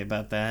happy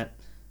about that.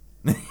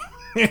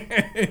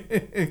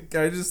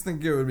 I just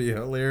think it would be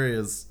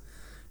hilarious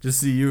to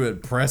see you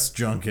at press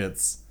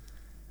junkets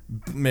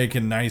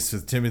making nice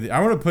with Timothy. I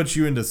want to put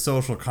you into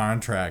social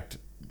contract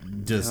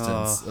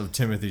distance of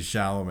Timothy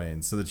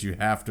Chalamet so that you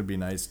have to be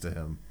nice to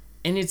him.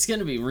 And it's going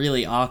to be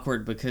really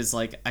awkward because,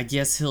 like, I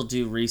guess he'll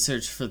do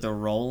research for the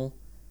role.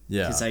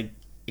 Yeah. Because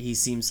he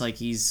seems like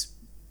he's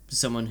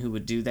someone who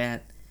would do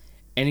that.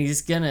 And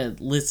he's going to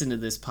listen to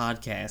this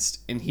podcast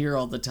and hear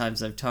all the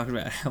times I've talked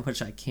about how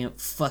much I can't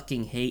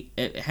fucking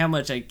how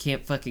much I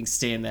can't fucking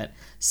stand that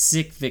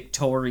sick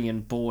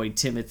Victorian boy,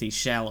 Timothy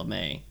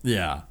Chalamet.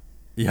 Yeah.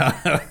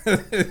 Yeah.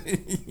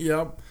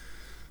 Yep.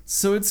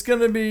 So it's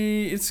gonna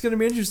be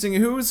interesting.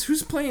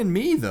 Who's playing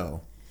me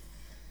though?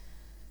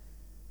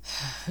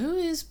 Who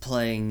is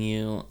playing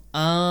you?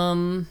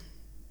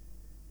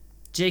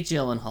 Jake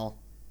Gyllenhaal.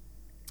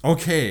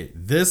 Okay,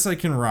 this I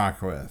can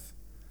rock with.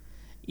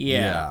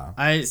 Yeah.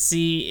 I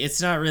see.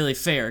 It's not really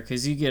fair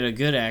because you get a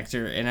good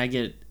actor and I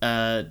get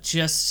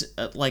just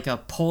like a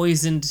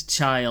poisoned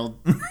child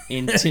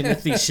in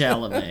Timothy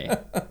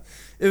Chalamet.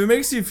 If it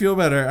makes you feel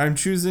better, I'm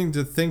choosing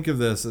to think of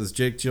this as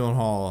Jake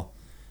Gyllenhaal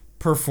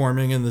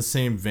performing in the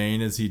same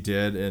vein as he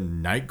did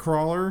in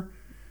Nightcrawler.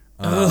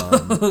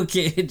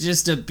 Okay,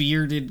 just a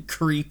bearded,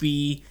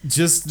 creepy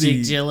Just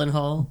Jake the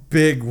Gyllenhaal.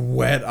 big,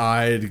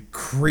 wet-eyed,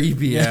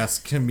 creepy-ass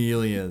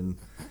chameleon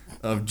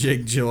of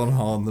Jake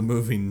Gyllenhaal in the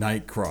movie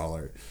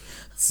Nightcrawler.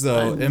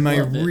 So, am I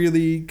love it.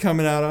 really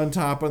coming out on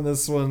top on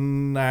this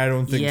one? I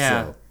don't think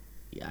so.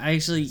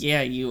 Actually,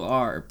 yeah, you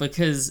are.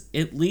 Because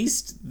at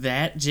least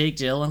that Jake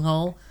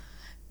Gyllenhaal,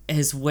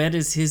 as wet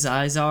as his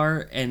eyes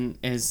are and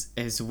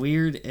as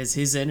weird as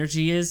his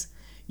energy is,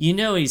 you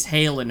know he's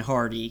hale and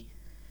hearty.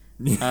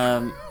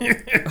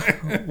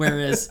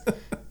 Whereas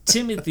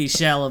Timothy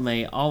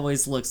Chalamet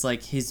always looks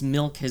like his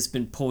milk has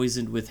been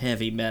poisoned with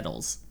heavy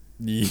metals.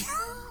 He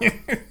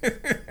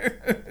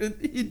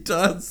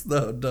does,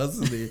 though,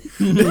 doesn't he?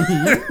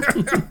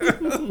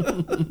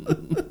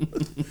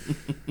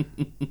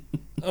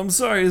 I'm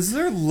sorry, is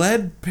there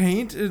lead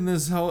paint in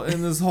this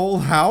whole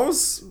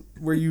house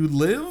where you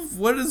live?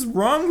 What is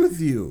wrong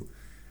with you?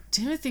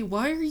 Timothy,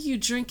 why are you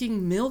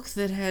drinking milk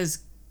that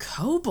has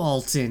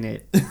cobalt in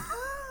it?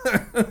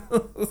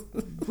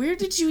 Where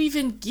did you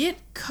even get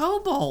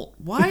cobalt?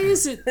 Why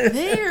is it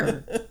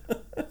there?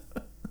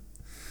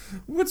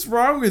 What's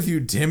wrong with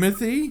you,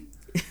 Timothy?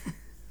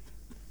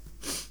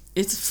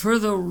 It's for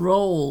the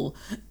role.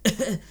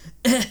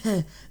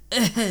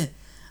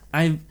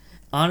 I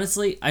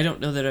don't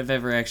know that I've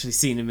ever actually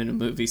seen him in a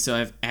movie, so I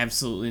have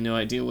absolutely no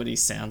idea what he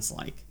sounds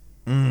like.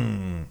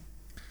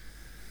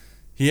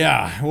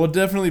 Yeah, well,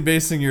 definitely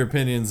basing your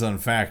opinions on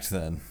fact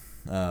then.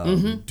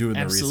 Doing the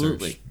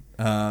absolutely.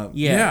 research.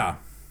 Yeah.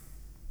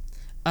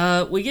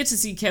 We get to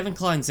see Kevin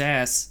Kline's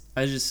ass.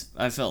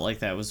 I felt like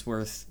that was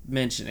worth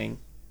mentioning.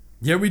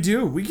 Yeah, we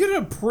do. We get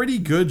a pretty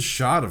good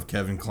shot of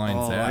Kevin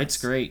Kline's ass. It's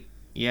great.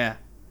 Yeah.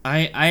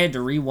 I had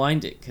to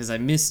rewind it because I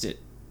missed it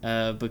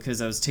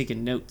because I was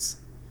taking notes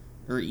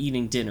or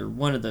eating dinner,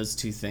 one of those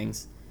two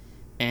things.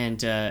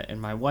 And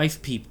my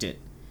wife peeped it.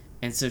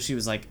 And so she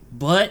was like,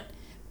 "But,"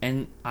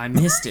 and I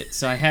missed it,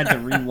 so I had to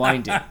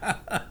rewind it.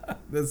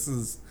 This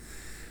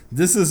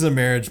is a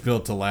marriage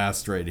built to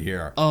last right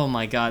here. Oh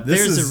my god,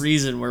 there's a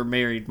reason we're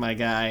married, my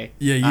guy.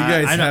 Yeah, you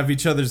guys have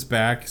each other's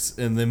backs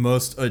in the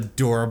most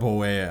adorable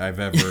way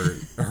I've ever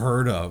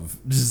heard of.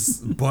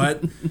 Just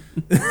butt.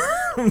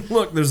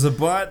 Look, there's a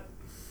butt.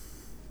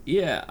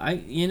 Yeah,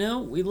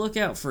 we look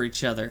out for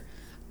each other.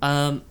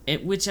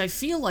 Which I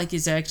feel like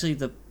is actually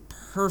the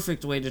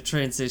perfect way to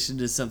transition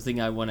to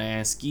something I want to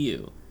ask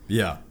you.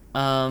 Yeah.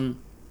 How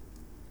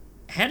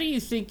do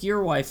you think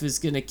your wife is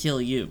going to kill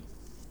you?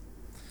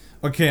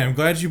 Okay, I'm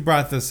glad you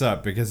brought this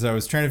up because I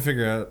was trying to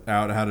figure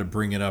out how to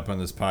bring it up on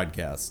this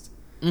podcast.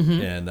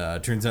 Mm-hmm. And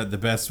it turns out the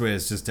best way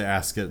is just to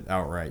ask it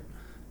outright.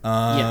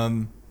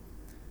 I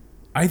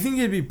think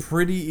it'd be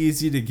pretty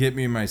easy to get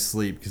me in my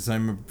sleep because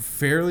I'm a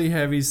fairly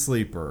heavy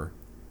sleeper.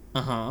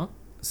 Uh-huh.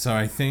 So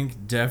I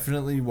think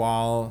definitely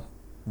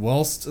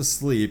whilst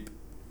asleep,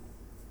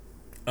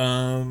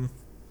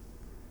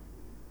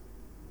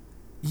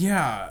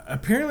 Yeah,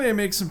 apparently I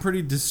make some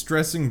pretty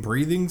distressing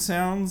breathing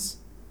sounds.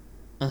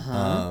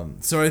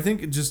 So I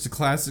think just a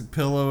classic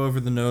pillow over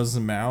the nose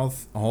and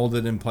mouth, hold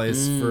it in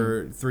place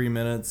for 3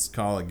 minutes,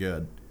 call it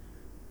good.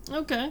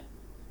 Okay.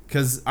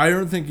 Because I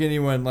don't think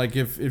anyone, like,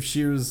 if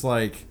she was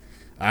like,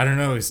 I don't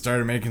know, he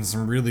started making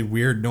some really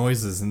weird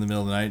noises in the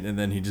middle of the night and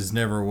then he just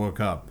never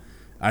woke up.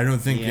 I don't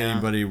think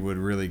anybody would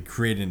really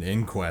create an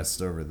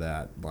inquest over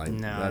that. Like,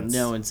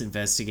 no one's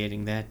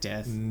investigating that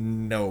death.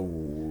 No,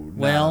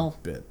 well, not a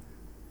bit.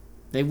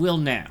 They will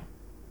now.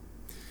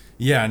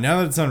 Yeah, now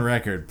that it's on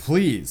record,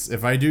 please,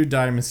 if I do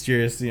die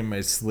mysteriously in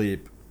my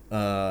sleep,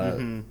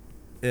 and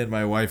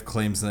my wife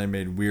claims that I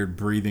made weird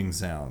breathing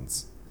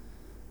sounds,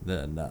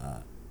 then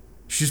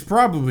she's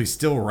probably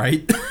still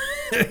right.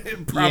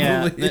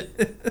 Probably.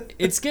 Yeah,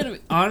 it's gonna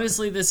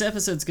honestly, this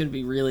episode's gonna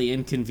be really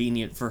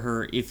inconvenient for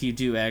her if you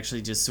do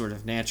actually just sort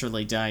of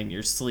naturally die in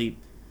your sleep.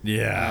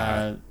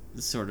 Yeah.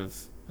 Sort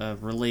of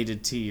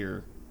related to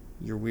your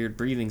weird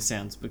breathing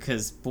sounds,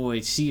 because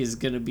boy, she is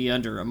gonna be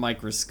under a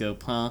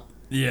microscope, huh?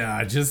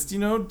 Yeah, just,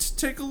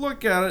 take a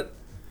look at it,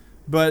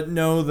 but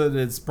know that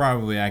it's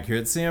probably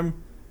accurate.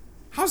 Sam,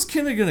 how's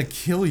Kenna gonna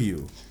kill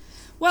you?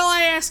 Well,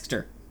 I asked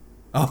her.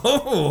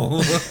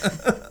 Oh.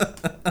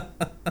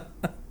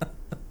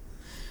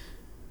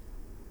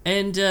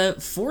 And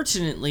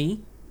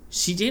fortunately,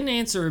 she didn't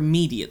answer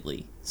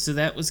immediately, so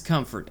that was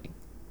comforting.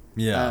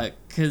 Yeah.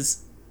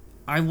 Because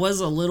I was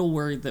a little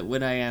worried that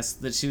when I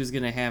asked that she was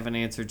going to have an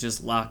answer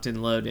just locked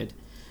and loaded.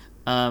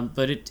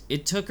 But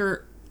it took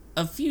her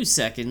a few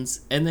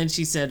seconds, and then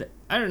she said,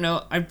 I don't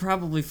know, I'd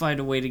probably find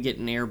a way to get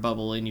an air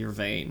bubble in your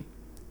vein.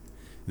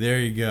 There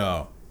you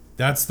go.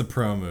 That's the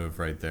pro move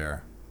right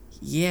there.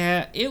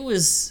 Yeah, it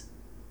was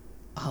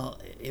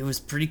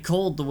pretty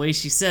cold the way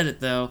she said it,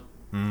 though.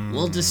 A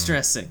little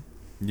distressing.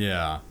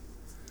 Yeah.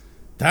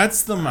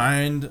 That's the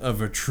mind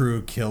of a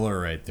true killer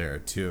right there,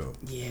 too.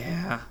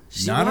 Yeah.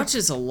 She Not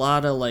watches a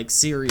lot of, like,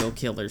 serial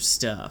killer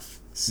stuff.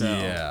 So.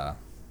 Yeah.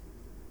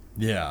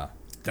 Yeah.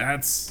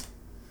 That's...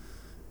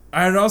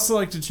 I'd also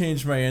like to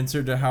change my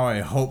answer to how I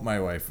hope my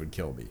wife would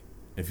kill me,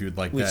 if you'd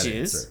like that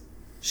answer.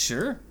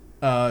 Sure.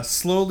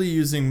 Slowly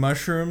using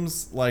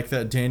mushrooms like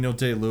that Daniel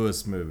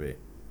Day-Lewis movie.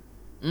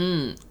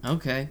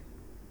 Okay.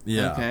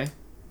 Yeah. Okay.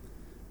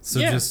 So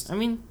yeah, just I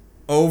mean,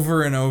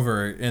 over and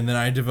over, and then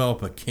I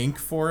develop a kink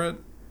for it.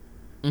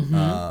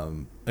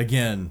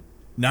 Again,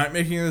 not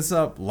making this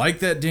up, like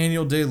that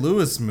Daniel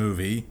Day-Lewis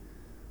movie.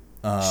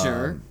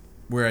 Sure.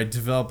 Where I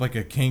develop like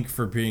a kink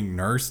for being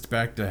nursed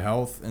back to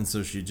health, and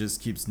so she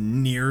just keeps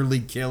nearly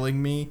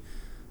killing me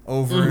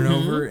over and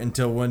over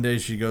until one day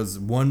she goes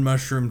one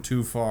mushroom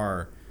too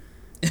far,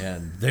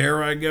 and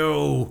there I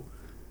go.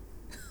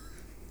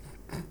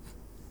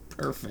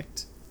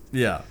 Perfect.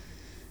 Yeah.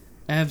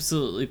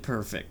 Absolutely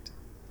perfect.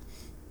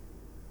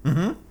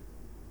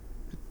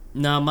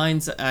 Nah,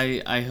 mine's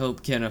I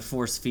hope Kenna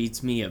force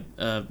feeds me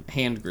a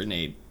hand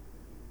grenade.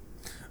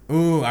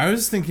 Ooh, I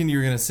was thinking you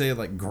were gonna say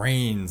like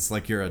grains,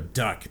 like you're a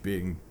duck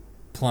being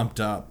plumped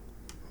up.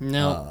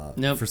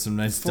 Nope. For some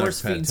nice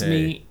force duck feeds pate.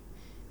 me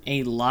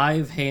a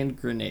live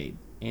hand grenade,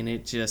 and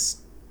it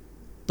just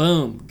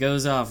boom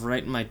goes off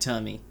right in my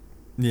tummy.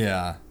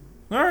 Yeah.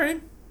 All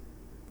right.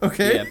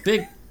 Okay.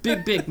 Yeah,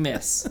 big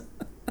miss.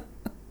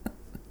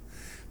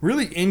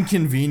 Really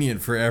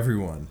inconvenient for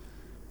everyone.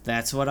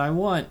 That's what I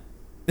want.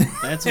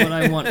 That's what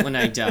I want when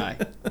I die.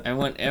 I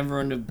want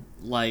everyone to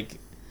like,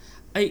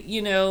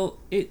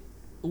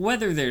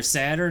 whether they're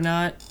sad or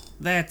not,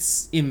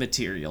 that's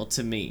immaterial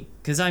to me,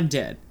 because I'm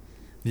dead.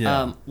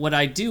 Yeah. What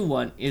I do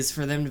want is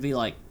for them to be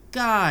like,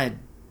 God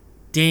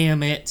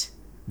damn it.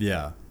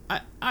 Yeah.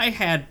 I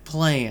had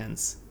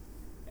plans.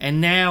 And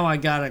now I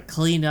gotta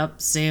clean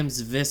up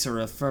Sam's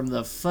viscera from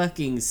the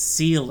fucking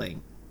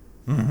ceiling.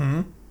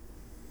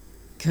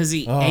 Because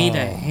he ate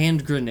a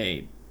hand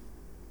grenade.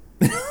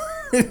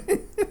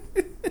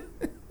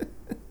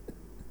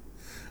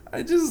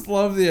 I just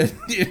love the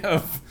idea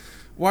of,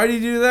 why'd he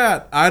do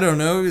that? I don't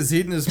know. He was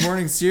eating his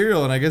morning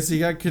cereal, and I guess he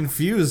got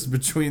confused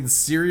between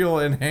cereal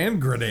and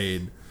hand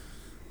grenade.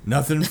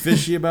 Nothing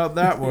fishy about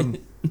that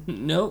one.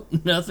 Nope,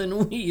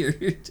 nothing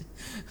weird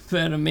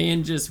about a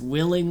man just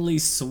willingly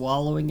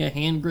swallowing a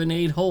hand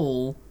grenade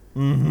whole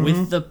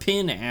with the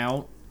pin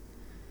out.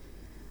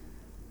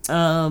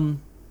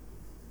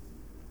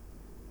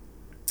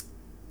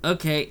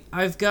 Okay,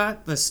 I've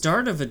got the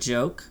start of a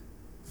joke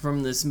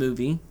from this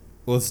movie.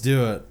 Let's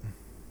do it.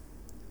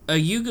 A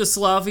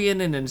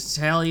Yugoslavian and an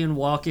Italian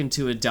walk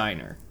into a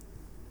diner.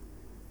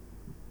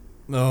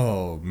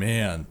 Oh,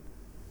 man.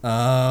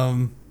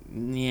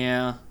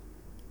 Yeah.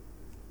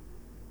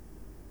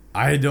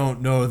 I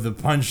don't know the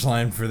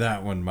punchline for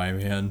that one, my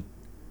man.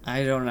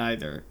 I don't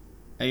either.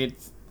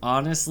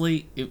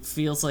 Honestly, it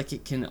feels like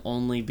it can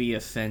only be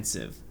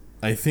offensive.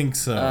 I think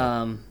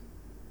so.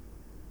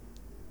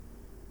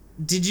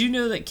 Did you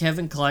know that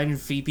Kevin Kline and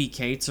Phoebe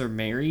Cates are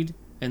married?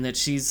 And that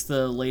she's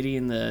the lady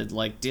in the,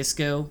 like,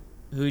 disco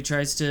who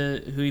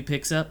he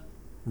picks up?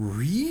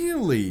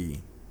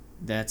 Really?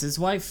 That's his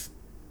wife.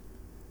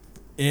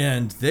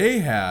 And they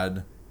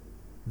had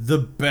the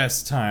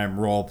best time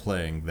role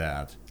playing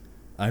that.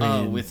 I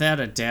mean, without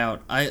a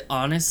doubt. I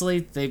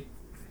honestly,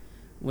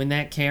 when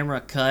that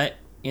camera cut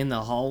in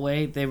the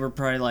hallway, they were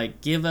probably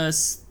like, give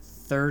us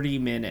 30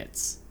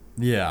 minutes.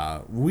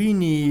 yeah, we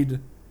need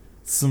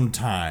some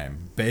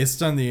time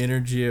based on the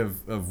energy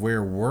of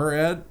where we're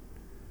at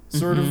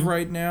sort of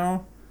right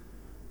now.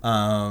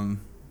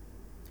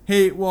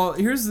 Hey, well,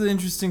 here's the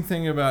interesting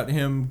thing about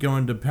him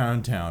going to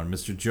Pound Town,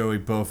 Mr. Joey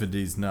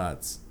Bophades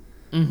Nuts,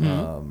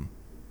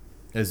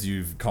 as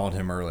you've called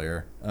him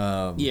earlier.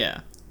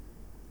 Yeah.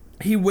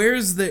 He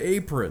wears the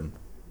apron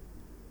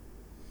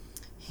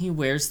He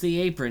wears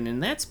the apron,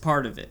 and that's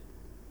part of it.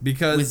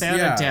 because Without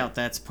a doubt,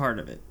 that's part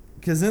of it.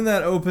 Because in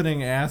that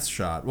opening ass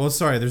shot, well,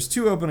 sorry, there's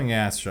two opening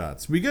ass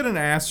shots. We get an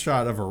ass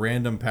shot of a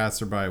random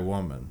passerby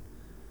woman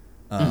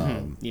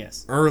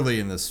Yes. early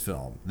in this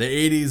film. The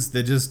 80s,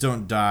 they just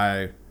don't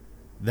die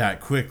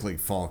that quickly,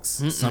 folks.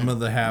 Some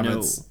of the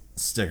habits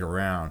stick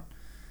around.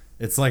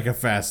 It's like a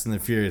Fast and the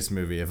Furious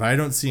movie. If I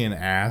don't see an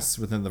ass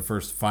within the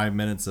first 5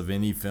 minutes of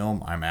any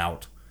film, I'm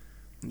out.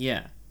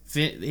 Yeah.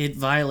 It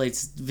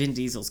violates Vin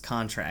Diesel's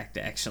contract,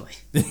 actually.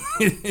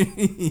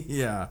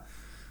 Yeah.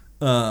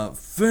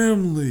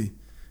 Family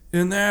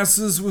and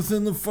asses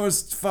within the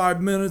first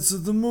 5 minutes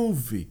of the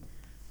movie.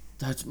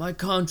 That's my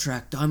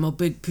contract. I'm a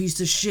big piece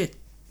of shit.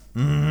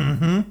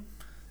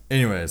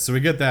 Anyway, so we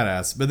get that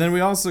ass, but then we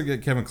also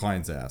get Kevin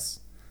Kline's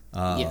ass.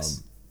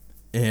 Yes.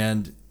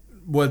 And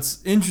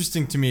what's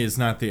interesting to me is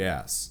not the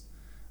ass.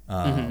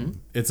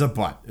 It's a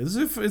butt.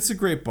 It's a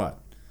great butt.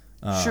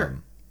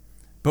 Sure.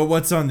 But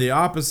what's on the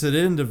opposite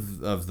end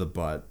of the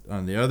butt,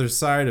 on the other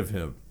side of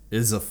him,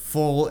 is a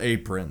full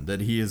apron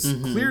that he is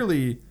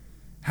clearly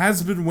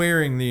has been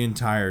wearing the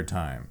entire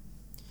time.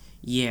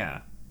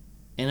 Yeah.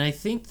 And I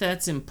think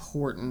that's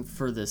important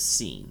for the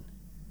scene.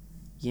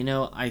 You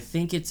know, I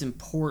think it's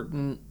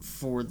important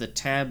for the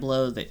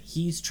tableau that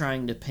he's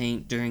trying to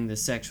paint during the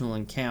sexual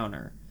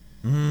encounter.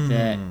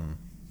 That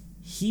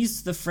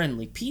he's the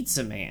friendly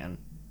pizza man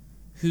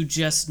who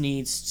just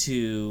needs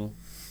to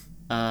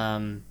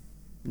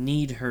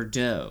knead her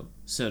dough,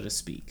 so to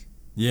speak.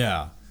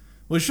 Yeah.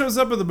 Well, he shows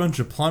up with a bunch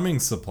of plumbing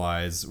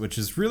supplies, which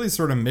is really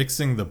sort of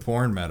mixing the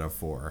porn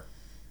metaphor.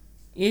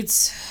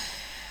 It's,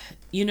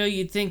 you know,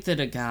 you'd think that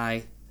a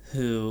guy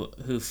who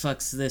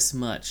fucks this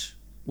much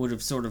would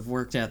have sort of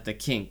worked out the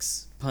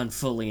kinks, pun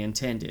fully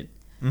intended.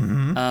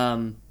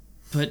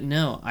 But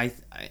no,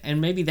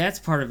 and maybe that's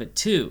part of it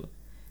too.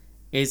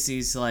 Is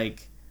he's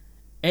like,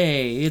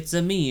 hey, it's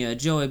me,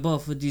 Joey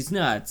Bophades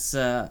Nuts.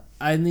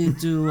 I need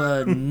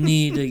to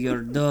knead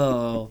your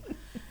dough.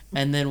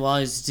 And then while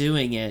he's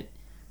doing it,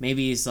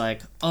 maybe he's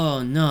like,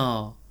 oh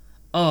no,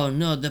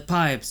 the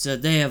pipes,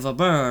 they have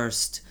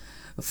burst.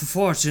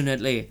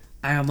 Fortunately,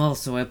 I am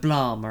also a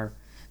plumber.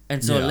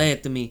 And so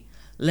let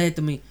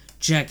me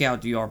check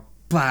out your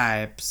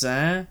pipes,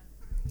 eh?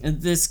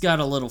 And this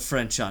got a little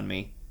French on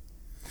me.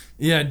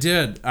 Yeah, it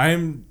did.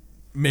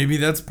 Maybe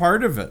that's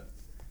part of it.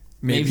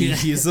 Maybe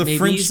he's a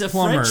French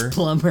plumber. French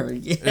plumber,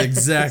 yes.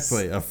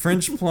 Exactly, a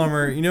French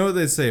plumber. You know what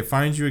they say?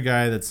 Find you a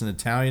guy that's an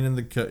Italian in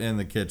the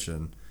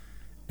kitchen,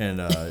 and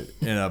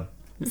a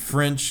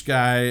French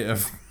guy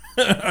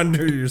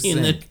under your sink.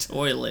 In the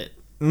toilet.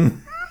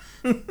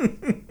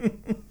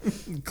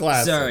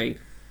 Classic.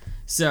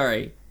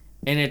 Sorry.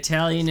 An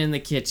Italian in the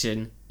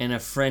kitchen and a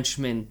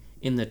Frenchman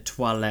in the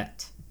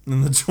toilet.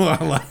 In the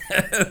toilet.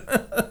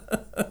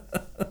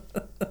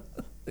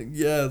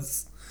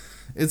 Yes.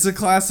 It's a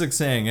classic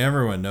saying.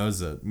 Everyone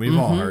knows it. We've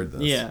all heard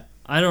this. Yeah.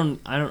 I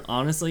don't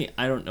honestly,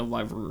 I don't know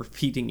why we're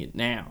repeating it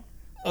now.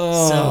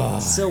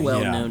 Oh, So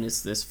well known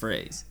is this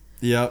phrase.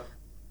 Yep.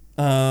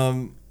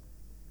 Yeah,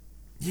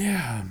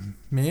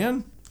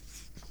 man.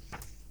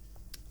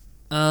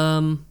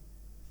 Oh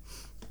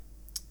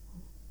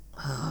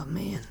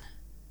man.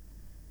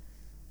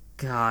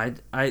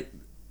 God,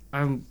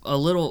 I'm a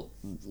little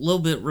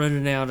bit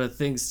running out of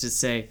things to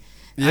say.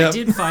 Yep. I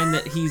did find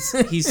that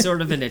he's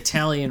sort of an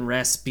Italian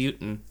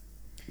Rasputin.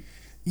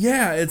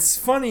 Yeah, it's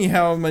funny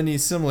how many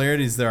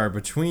similarities there are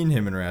between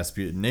him and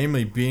Rasputin,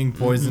 namely being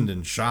poisoned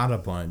and shot a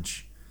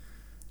bunch.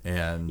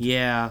 And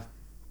Yeah.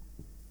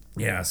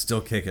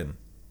 Still kicking.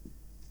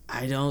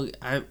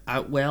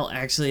 Well,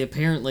 actually,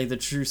 apparently the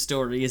true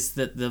story is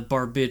that the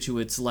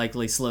barbiturates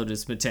likely slowed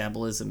his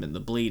metabolism and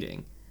the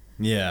bleeding.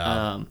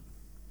 Yeah.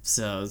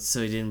 So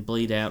he didn't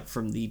bleed out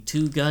from the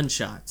 2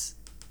 gunshots.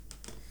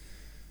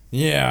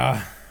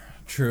 Yeah.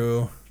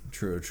 True.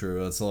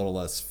 That's a little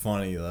less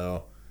funny,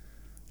 though.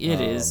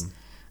 It is.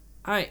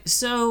 Alright,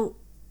 so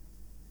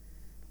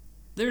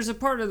there's a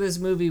part of this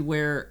movie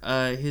where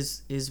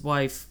his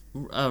wife,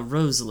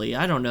 Rosalie,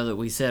 I don't know that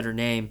we said her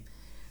name,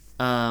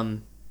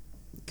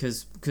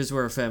 because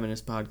we're a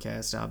feminist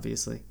podcast,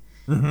 obviously.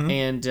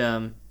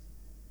 And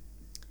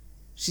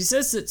she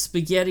says that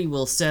spaghetti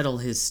will settle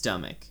his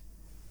stomach.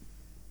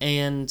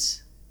 And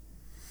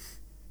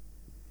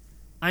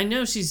I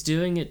know she's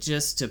doing it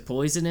just to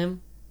poison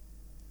him,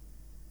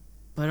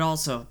 but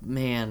also,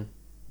 man,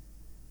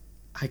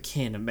 I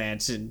can't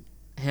imagine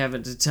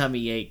having a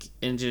tummy ache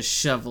and just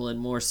shoveling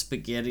more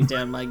spaghetti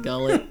down my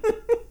gullet.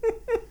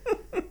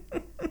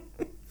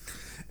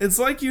 It's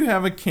like you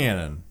have a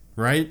cannon,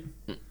 right?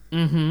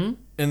 Mm-hmm.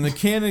 And the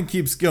cannon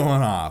keeps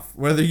going off,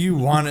 whether you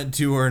want it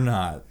to or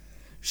not.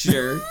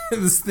 Sure.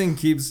 This thing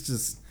keeps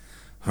just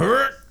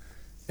hurt.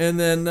 And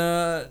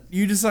then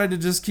you decide to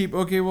just keep,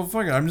 okay, well,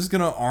 fuck it. I'm just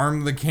going to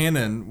arm the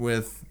cannon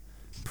with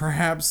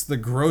perhaps the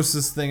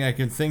grossest thing I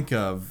can think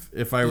of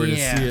if I were to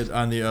see it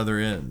on the other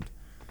end.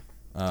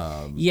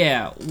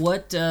 Yeah,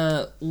 what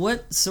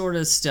sort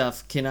of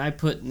stuff can I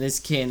put in this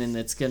cannon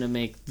that's going to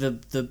make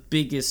the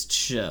biggest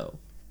show?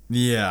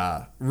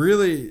 Yeah,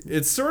 really,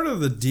 it's sort of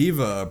the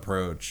diva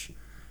approach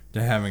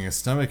to having a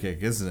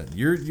stomachache, isn't it?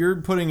 You're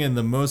putting in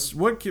the most.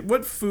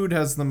 What food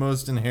has the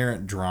most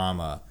inherent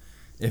drama,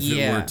 if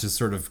it were to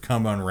sort of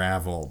come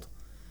unraveled?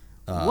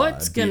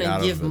 What's gonna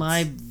give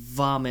my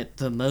vomit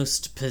the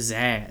most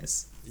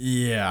pizzazz?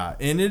 Yeah,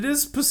 and it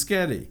is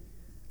Paschetti.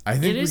 I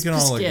think we can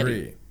all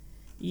agree.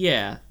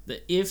 Yeah,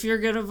 if you're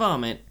gonna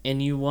vomit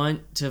and you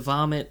want to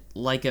vomit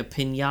like a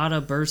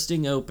piñata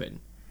bursting open,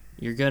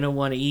 you're gonna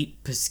want to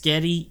eat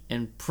Paschetti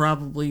and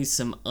probably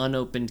some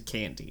unopened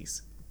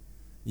candies.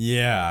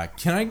 Yeah,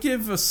 can I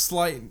give a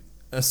slight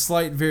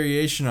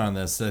variation on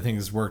this that I think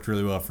has worked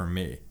really well for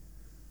me?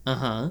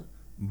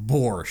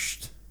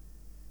 Borscht.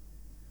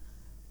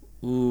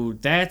 Ooh,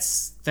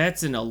 that's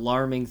an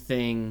alarming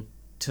thing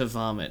to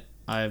vomit.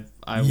 I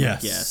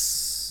would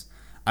guess.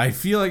 I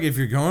feel like if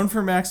you're going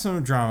for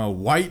maximum drama,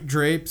 white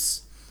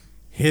drapes,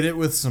 hit it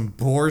with some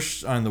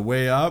borscht on the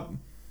way up.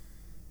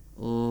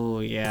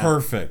 Oh yeah.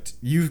 Perfect.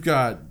 You've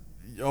got,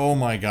 oh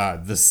my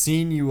god, the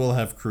scene you will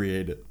have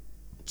created.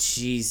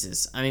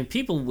 Jesus. I mean,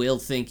 people will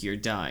think you're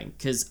dying,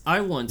 because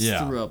I once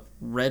threw up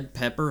red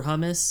pepper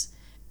hummus,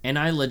 and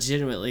I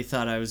legitimately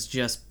thought I was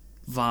just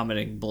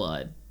vomiting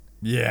blood.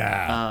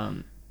 Yeah.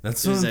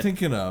 That's what I'm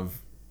thinking of.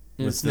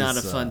 It's not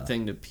a fun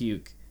thing to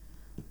puke.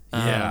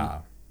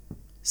 Yeah.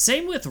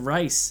 Same with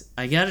rice.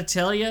 I gotta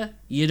tell you,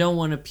 you don't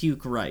want to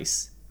puke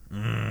rice.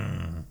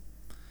 That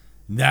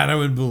I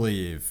would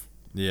believe.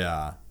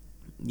 Yeah.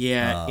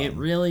 Yeah, it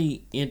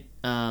really, it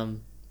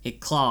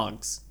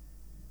clogs.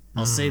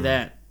 I'll say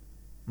that.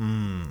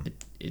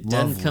 It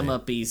doesn't come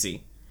up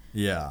easy.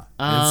 Yeah.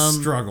 It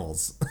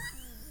struggles.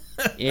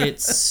 It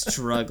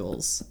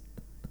struggles.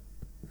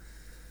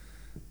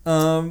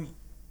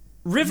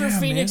 River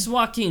Phoenix, man.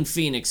 Joaquin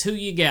Phoenix, who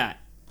you got?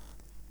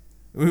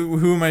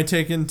 Who am I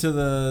taking to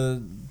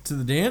the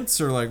dance,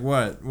 or like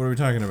what? What are we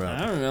talking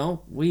about? I don't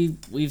know.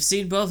 We've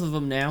seen both of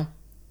them now.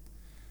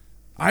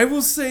 I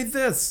will say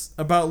this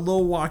about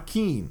Lil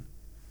Joaquin.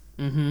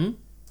 In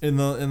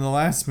the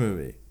last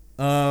movie.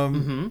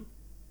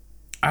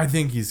 I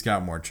think he's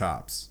got more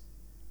chops.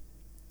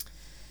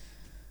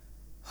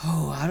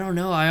 Oh, I don't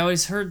know. I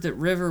always heard that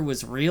River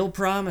was real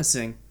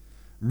promising.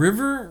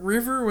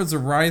 River was a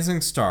rising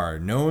star.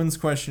 No one's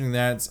questioning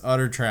that. It's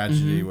utter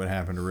tragedy what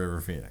happened to River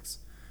Phoenix.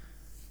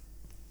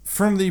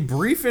 From the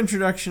brief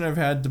introduction I've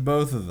had to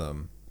both of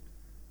them,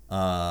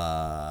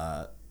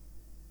 I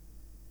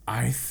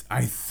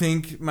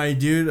think, my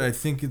dude, I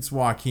think it's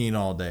Joaquin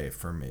all day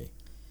for me.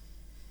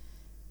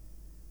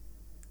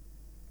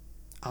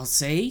 I'll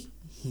say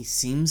he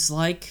seems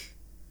like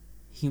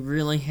he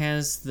really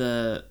has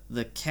the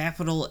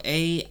capital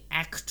A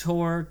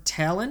actor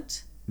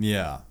talent.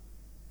 Yeah.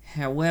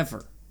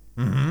 However,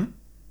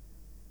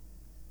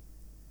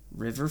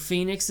 River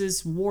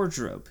Phoenix's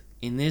wardrobe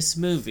in this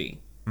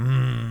movie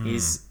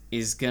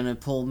is gonna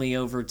pull me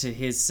over to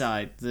his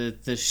side.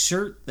 The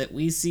shirt that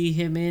we see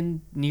him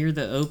in near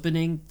the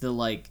opening, the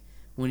like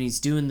when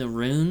he's doing the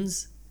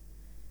runes,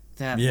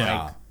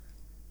 that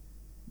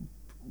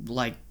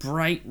like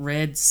bright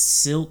red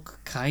silk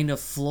kind of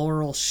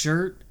floral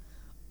shirt.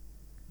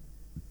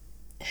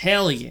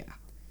 Hell yeah.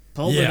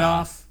 Pulled it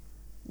off.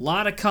 A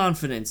lot of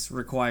confidence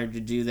required to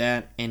do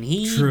that, and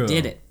he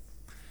did it.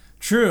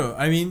 True.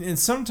 I mean, and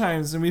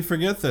sometimes, and we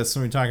forget this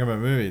when we talk about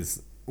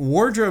movies,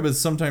 wardrobe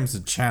is sometimes a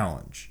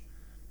challenge.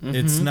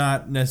 It's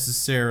not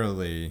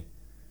necessarily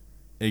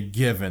a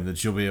given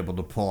that you'll be able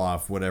to pull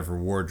off whatever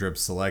wardrobe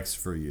selects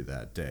for you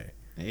that day.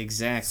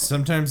 Exactly.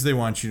 Sometimes they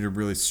want you to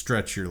really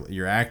stretch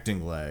your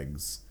acting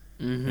legs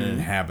and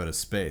inhabit a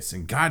space.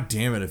 And god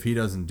damn it if he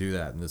doesn't do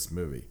that in this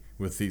movie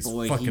with these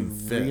fucking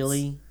fits. He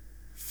really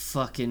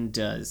fucking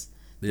does.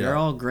 They're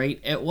all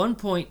great. At one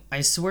point,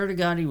 I swear to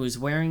God, he was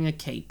wearing a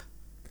cape.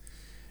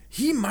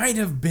 He might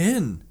have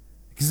been,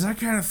 because I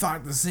kind of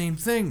thought the same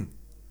thing.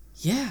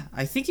 Yeah,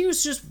 I think he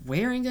was just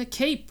wearing a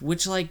cape,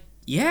 which, like,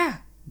 yeah,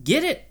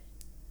 get it.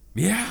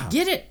 Yeah.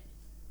 Get it.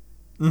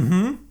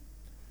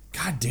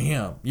 God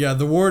damn. Yeah,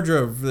 the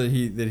wardrobe that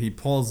he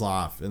pulls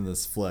off in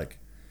this flick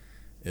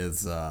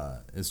is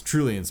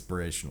truly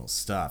inspirational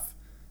stuff.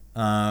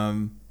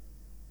 But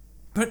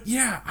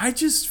yeah, I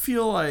just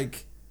feel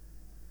like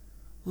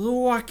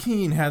Lil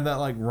Joaquin had that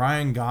like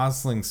Ryan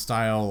Gosling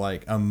style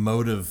like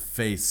emotive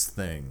face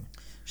thing.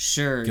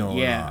 Sure,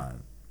 going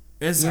on.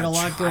 He had a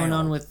lot going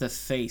on with the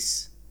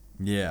face.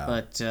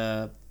 Yeah.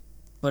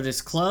 But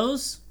his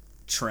clothes,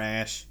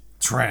 trash.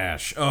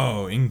 Trash.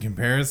 Oh, in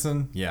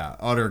comparison, yeah,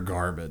 utter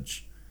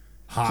garbage.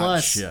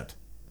 Hot shit.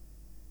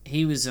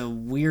 He was a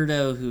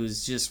weirdo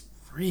who's just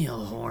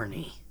real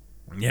horny.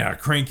 Yeah,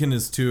 cranking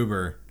his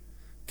tuber,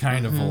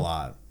 kind of a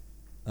lot.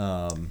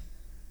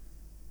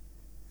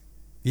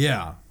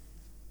 Yeah.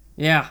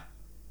 Yeah.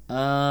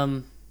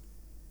 Man,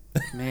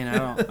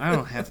 I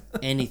don't have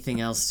anything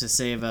else to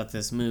say about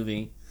this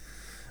movie.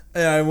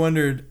 Yeah, I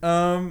wondered.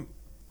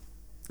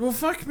 Well,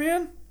 fuck,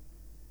 man.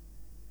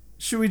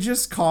 Should we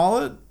just call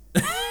it?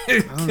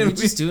 Are we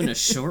just doing a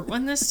short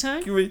one this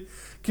time?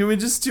 Can we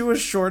just do a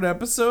short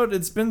episode?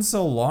 It's been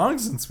so long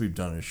since we've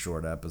done a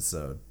short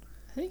episode.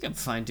 I think I'm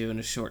fine doing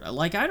a short.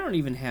 Like, I don't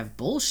even have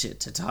bullshit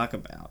to talk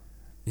about.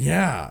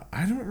 Yeah,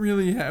 I don't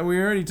really have... We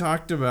already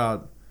talked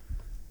about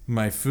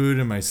my food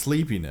and my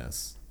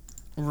sleepiness.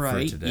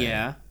 Right, for today.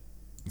 yeah.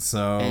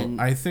 So,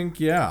 And- I think,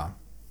 yeah.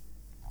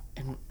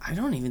 And I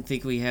don't even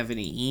think we have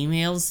any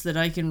emails that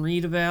I can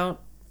read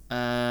about.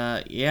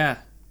 Yeah.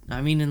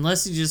 I mean,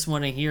 unless you just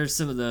want to hear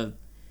some of the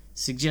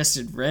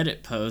suggested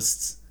Reddit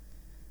posts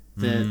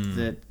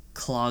that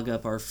clog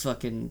up our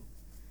fucking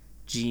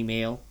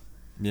Gmail.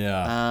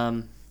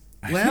 Yeah.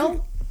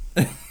 Well,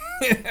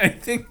 I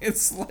think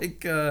it's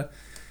like,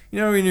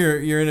 when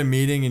you're in a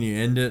meeting and you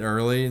end it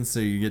early, and so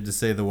you get to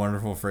say the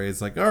wonderful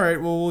phrase like, all right,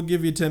 well, we'll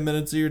give you 10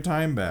 minutes of your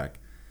time back.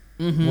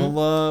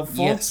 Well, folks,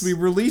 Yes. we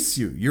release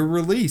you. You're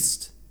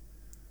released.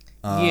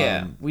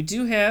 yeah, we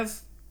do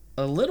have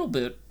a little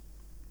bit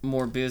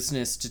more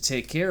business to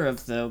take care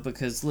of, though,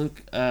 because,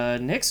 Luke,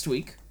 next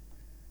week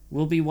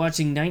we'll be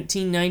watching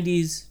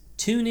 1990's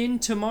Tune In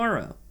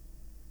Tomorrow.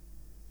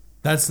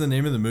 That's the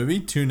name of the movie?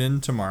 Tune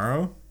In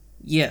Tomorrow?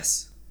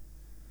 Yes.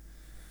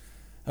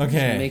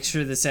 Okay. Make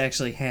sure this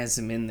actually has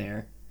him in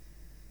there.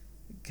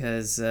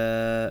 Because,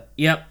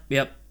 yep.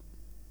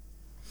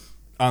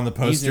 On the He's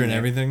poster in and there.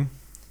 everything?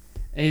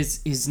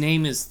 His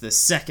name is the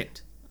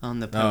second on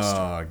the poster.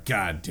 Oh,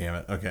 god damn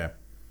it. Okay.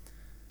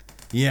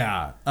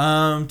 Yeah.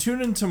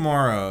 Tune In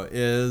Tomorrow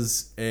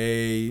is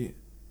a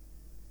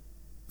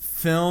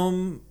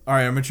film...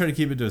 Alright, I'm going to try to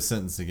keep it to a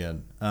sentence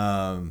again.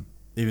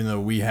 Even though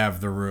we have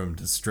the room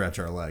to stretch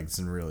our legs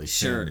and really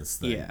Sure, stand this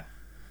thing.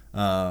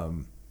 yeah.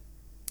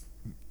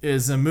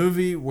 Is a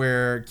movie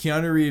where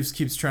Keanu Reeves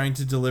keeps trying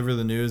to deliver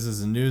the news as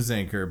a news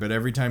anchor, but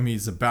every time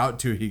he's about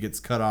to, he gets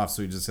cut off,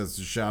 so he just has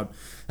to shout,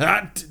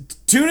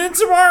 tune in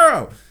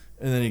tomorrow!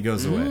 And then he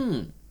goes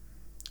away.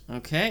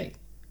 Okay.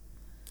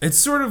 It's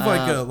sort of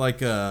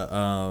like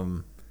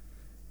a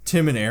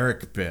Tim and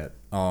Eric bit,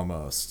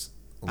 almost.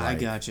 I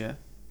gotcha.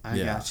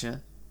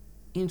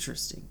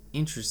 Interesting.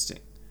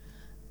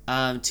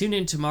 Tune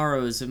In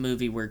Tomorrow is a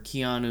movie where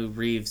Keanu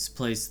Reeves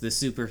plays the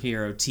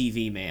superhero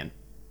TV Man.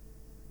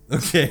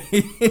 Okay.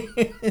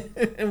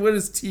 And what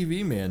does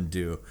TV Man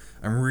do?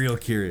 I'm real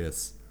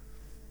curious.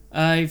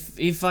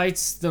 He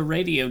fights the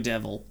Radio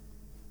Devil.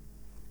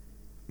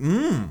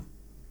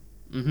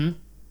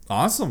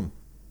 Awesome.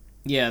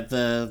 Yeah,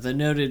 the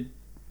noted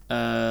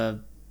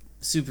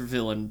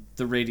supervillain,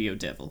 the Radio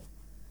Devil.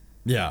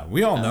 Yeah,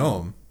 we all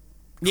know him.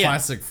 yeah.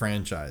 Classic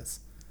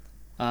franchise.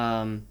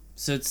 So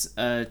it's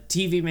a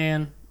TV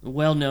Man, a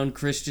well-known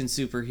Christian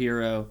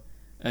superhero,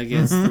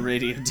 against the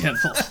Radio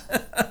Devil.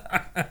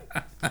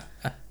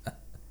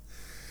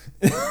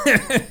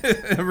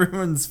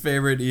 Everyone's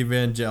favorite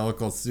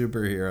evangelical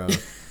superhero,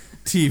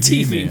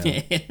 TV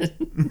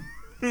Man.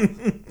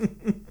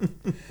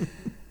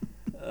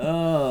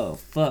 Oh,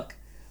 fuck.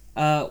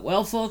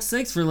 Well, folks,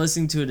 thanks for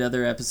listening to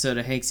another episode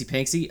of Hanksy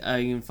Panksy.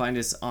 You can find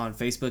us on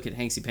Facebook at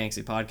Hanksy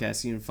Panksy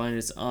Podcast. You can find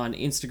us on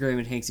Instagram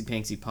at Hanksy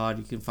Panksy Pod.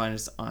 You can find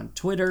us on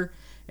Twitter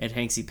at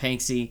Hanksy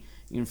Panksy.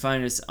 You can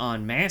find us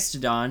on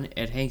Mastodon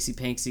at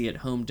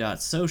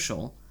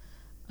hanksypanksy@home.social.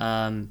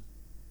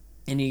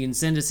 And you can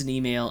send us an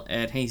email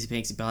at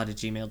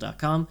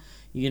hanksypanksypod@gmail.com.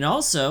 You can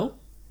also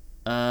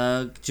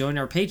join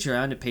our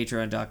Patreon at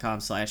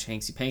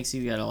patreon.com/hanksypanksy.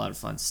 We got a lot of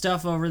fun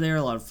stuff over there,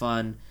 a lot of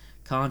fun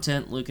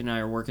content. Luke and I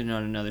are working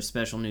on another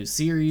special new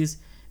series.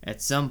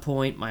 At some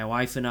point, my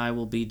wife and I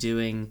will be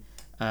doing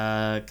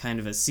kind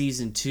of a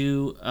season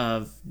 2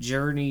 of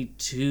Journey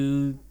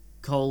to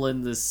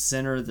the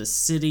center of the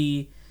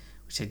city,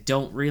 which I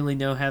don't really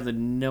know how the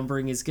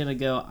numbering is going to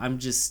go.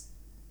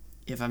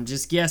 If I'm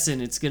just guessing,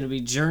 it's going to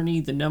be Journey,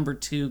 the number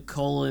 2,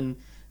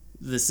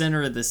 the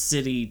center of the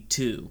city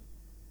 2.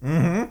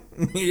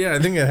 Mm-hmm. Yeah, I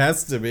think it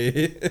has to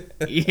be.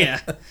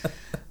 Yeah.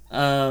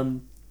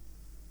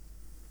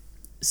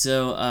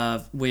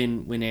 So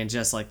when And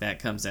Just Like That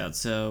comes out,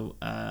 so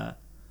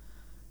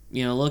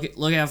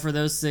look out for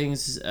those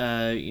things.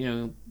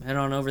 Head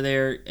on over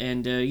there,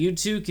 and you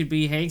too could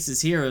be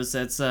Hanks's heroes.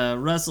 That's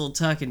Russell,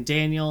 Tuck, and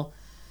Daniel.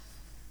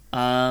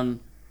 Guys,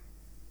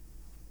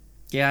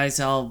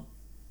 I'll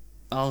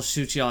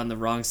shoot you on the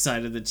wrong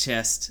side of the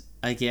chest,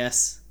 I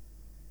guess.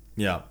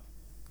 Yeah.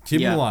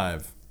 Keep him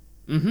alive.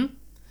 Mm-hmm.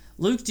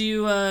 Luke, do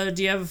you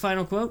have a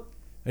final quote?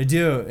 I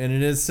do, and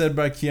it is said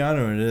by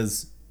Keanu, and it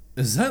is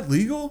that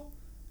legal?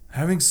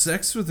 Having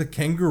sex with a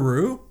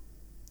kangaroo?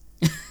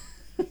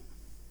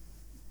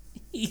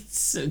 He's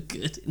so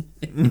good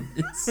in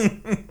this.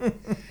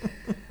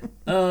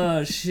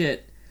 Oh,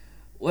 shit.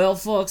 Well,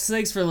 folks,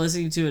 thanks for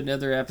listening to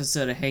another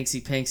episode of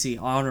Hanksy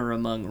Panksy Honor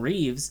Among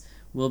Reeves.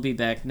 We'll be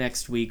back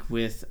next week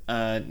with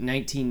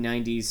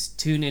 1990s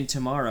Tune In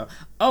Tomorrow.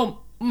 Oh,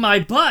 my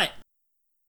butt!